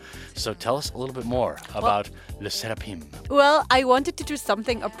fame. So tell us a little bit more about Le Serapim. Well, I wanted to do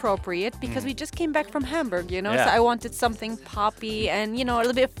something appropriate because we just came back from Hamburg, you know? Yeah. So I wanted something poppy and, you know, a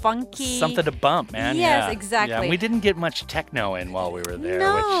little bit funky. Something to bump, man. Yes, yeah. exactly. Yeah, we didn't get much techno in while we were there,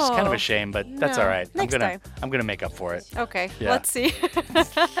 No. which is kind of a shame, but that's No. all right. Next time. I'm gonna make up for it. Okay, Yeah. let's see.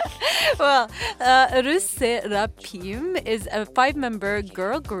 Well, Le Serapim is a 5-member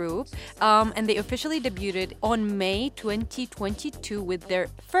girl group, and they officially debuted on May 2022 with their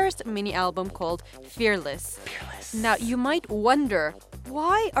first mini album called Fearless. Now, you might wonder,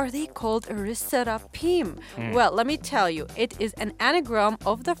 why are they called Le Serapim? Well, let me tell you, it is an anagram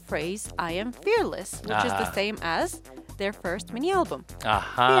of the phrase I am fearless, which is the same as their first mini album.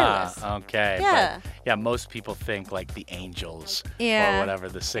 Aha. Fearless. Okay. Yeah. But, yeah, most people think like the Angels Yeah. or whatever,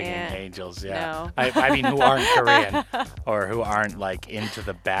 the singing Yeah. Angels. Yeah. No. I mean, who aren't Korean or who aren't like into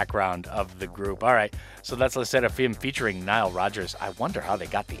the background of the group. All right. So that's Le Serapim featuring Nile Rodgers. I wonder how they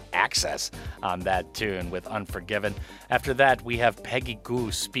got the access on that tune with Unforgiven. After that, we have Peggy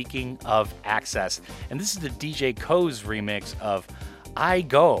Gou, Speaking of Access. And this is the DJ Koze remix of I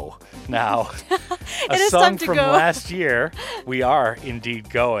Go. Now, a It is song time to from go. last year. We are indeed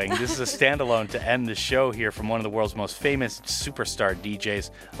going. This is a standalone to end the show here from one of the world's most famous superstar DJs.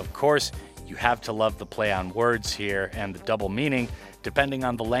 Of course, you have to love the play on words here and the double meaning. Depending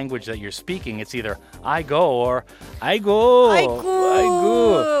on the language that you're speaking, it's either I go or I go. I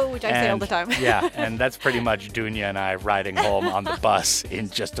go, which I say all And, the time. Yeah, and that's pretty much Dunia and I riding home on the bus in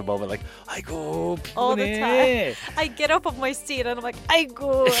just a moment. Like, I go, All the 피곤해. time. I get up off my seat and I'm like, I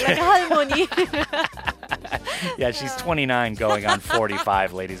go, like a harmony. Yeah, she's 29 going on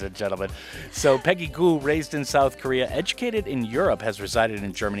 45, ladies and gentlemen. So Peggy Gou, raised in South Korea, educated in Europe, has resided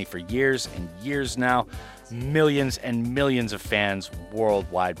in Germany for years and years now. Millions and millions of fans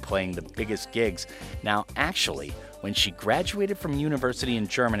worldwide playing the biggest gigs. Now, actually, when she graduated from university in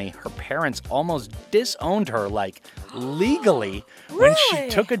Germany, her parents almost disowned her, like, legally, when she Really?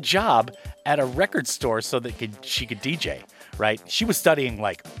 took a job at a record store so that she could DJ, right? She was studying,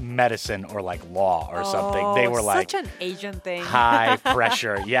 like, medicine or, like, law or something. They were, like, such an Asian thing. high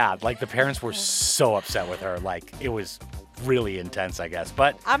pressure. Yeah, like, the parents were so upset with her. Like, it was really intense, I guess.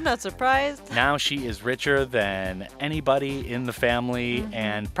 But I'm not surprised. now she is richer than anybody in the family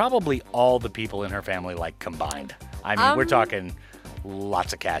and probably all the people in her family, like, combined. I mean, we're talking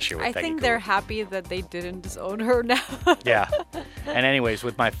lots of cash here with I Peggy think Gou. they're happy that they didn't disown her now. Yeah. And anyways,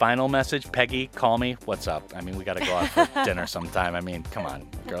 with my final message, Peggy, call me. What's up? I mean, we got to go out for dinner sometime. I mean, come on,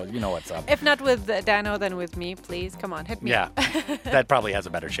 girl. You know what's up. If not with Dano, then with me, please. Come on, hit me Yeah, up. that probably has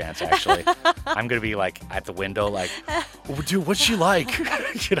a better chance, actually. I'm going to be, like, at the window, like, oh, dude, what's she like?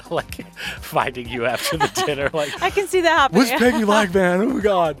 You know, like, finding you after the dinner, like, I can see that happening. what's Peggy like, man? Oh, my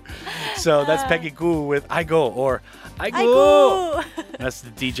God. So that's Peggy Gou with I Go, or I Go. I go. That's the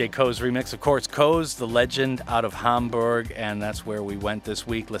DJ Koze remix. Of course, Koze, the legend out of Hamburg, and that's where we went this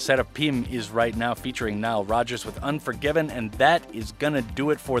week. Le Serapim is right now featuring Nile Rodgers with Unforgiven, and that is going to do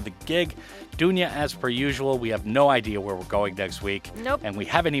it for the gig. Dunia, as per usual, we have no idea where we're going next week. Nope. And we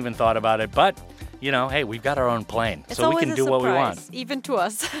haven't even thought about it, but, you know, hey, we've got our own plane, It's so we always can a do what we want. surprise, even to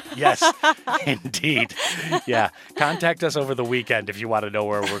us. Yes, indeed. Yeah. Contact us over the weekend if you want to know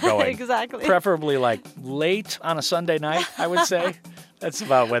where we're going. Exactly. Preferably like late on a Sunday night, I would say. That's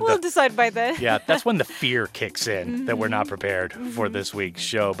about when We'll decide by then. yeah, that's when the fear kicks in that we're not prepared for this week's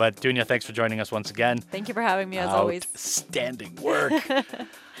show. But Dunia, thanks for joining us once again. Thank you for having me, as always. Outstanding work.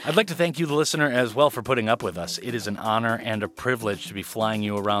 I'd like to thank you, the listener, as well, for putting up with us. It is an honor and a privilege to be flying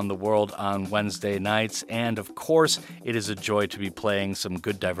you around the world on Wednesday nights. And, of course, it is a joy to be playing some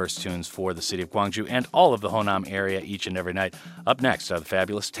good, diverse tunes for the city of Gwangju and all of the Honam area each and every night. Up next are the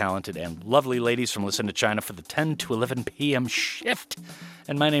fabulous, talented, and lovely ladies from Listen to China for the 10 to 11 p.m. shift.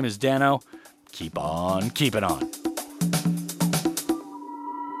 And my name is Dano. Keep on keeping on.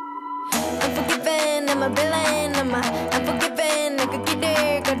 Unforgiven, I'm a villain, unforgiven, I could get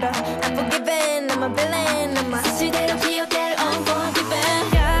there, unforgiven, I'm a villain, 수시대로 기억될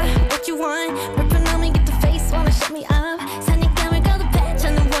unforgiven. Yeah, what you want, ripping on me, get the face, wanna shut me up. 사냥감을 거듭해,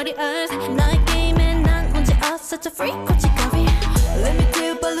 찾는 warriors. 너의 게임에 난 문제 없어, such a freak, 고치가비. Let me tell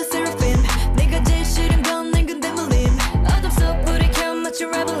you about the seraphim. 내가 제일 싫은 건 내 그대물림. 어둠 속 불을 켜, 맞춰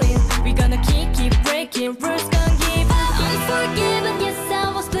rebelling. We gonna keep breaking rules, gonna keep unforgiven. Yes,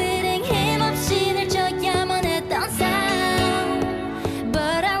 I was bleeding, 힘없이 늘 져야만 했던 삶.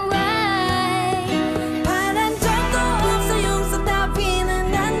 But I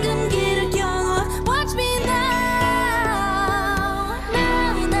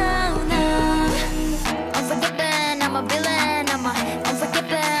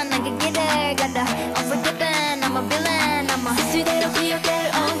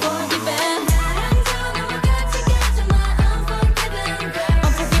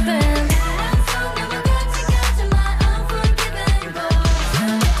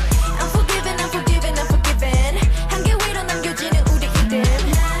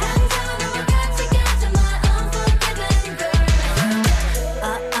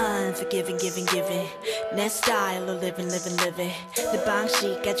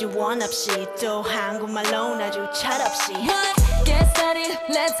때까지 원 없이 또 한국말로 아주 철없이 Get started,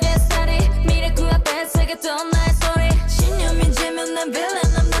 let's get started 미래 그 앞에 새겼던 나의 소리 신념이 지면 난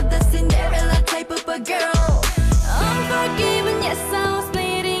villain I'm not the Cinderella type of a girl Unforgiven, yes I was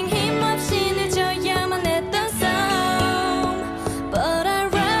bleeding 힘없이 늦어야만 했던 싸움 But I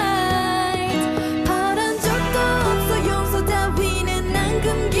write 바란 적도 없어 용서 따위는 난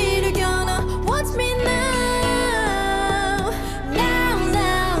금기를 겨눠 Watch me now Now,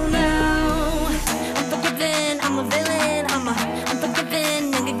 now, now Unforgiven, I'm a villain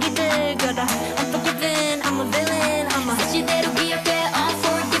Unforgiven, 난 그 길을 걸어 Unforgiven, I'm a villain 사실대로 기억해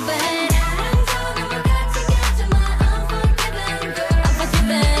Unforgiven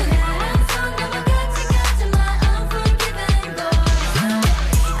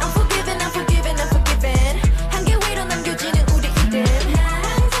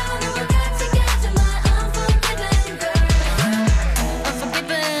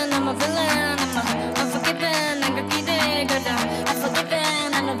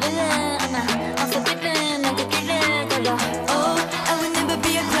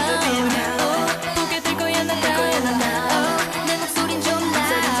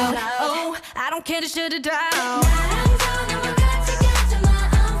Shut it down.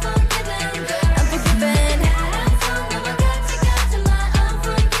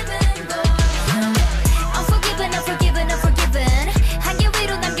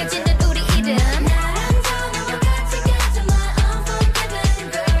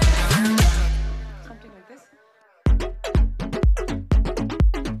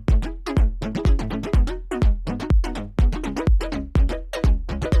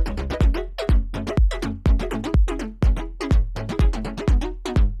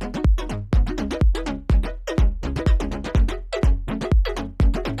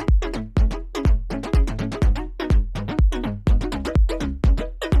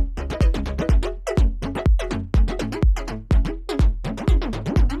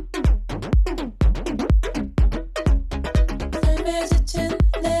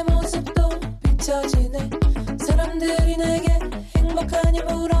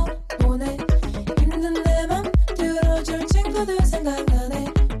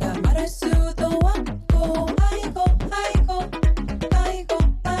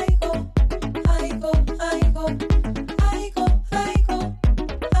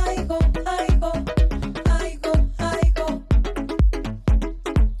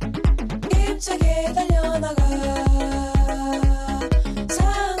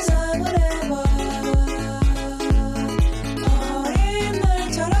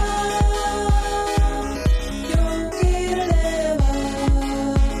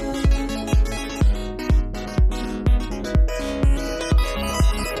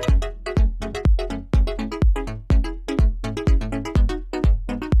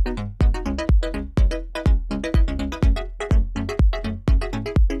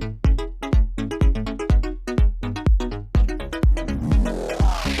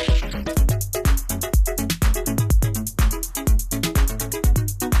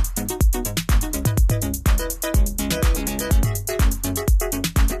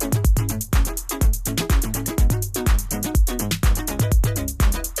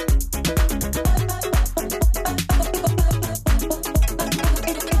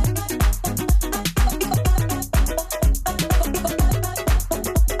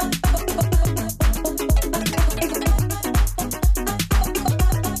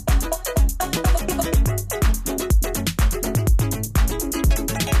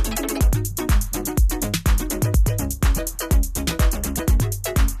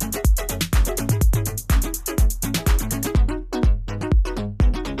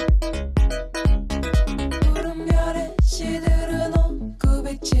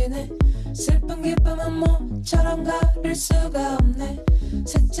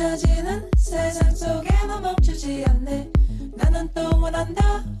 나는 또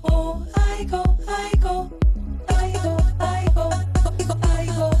원한다 오 아이고 아이고 아이고 아이고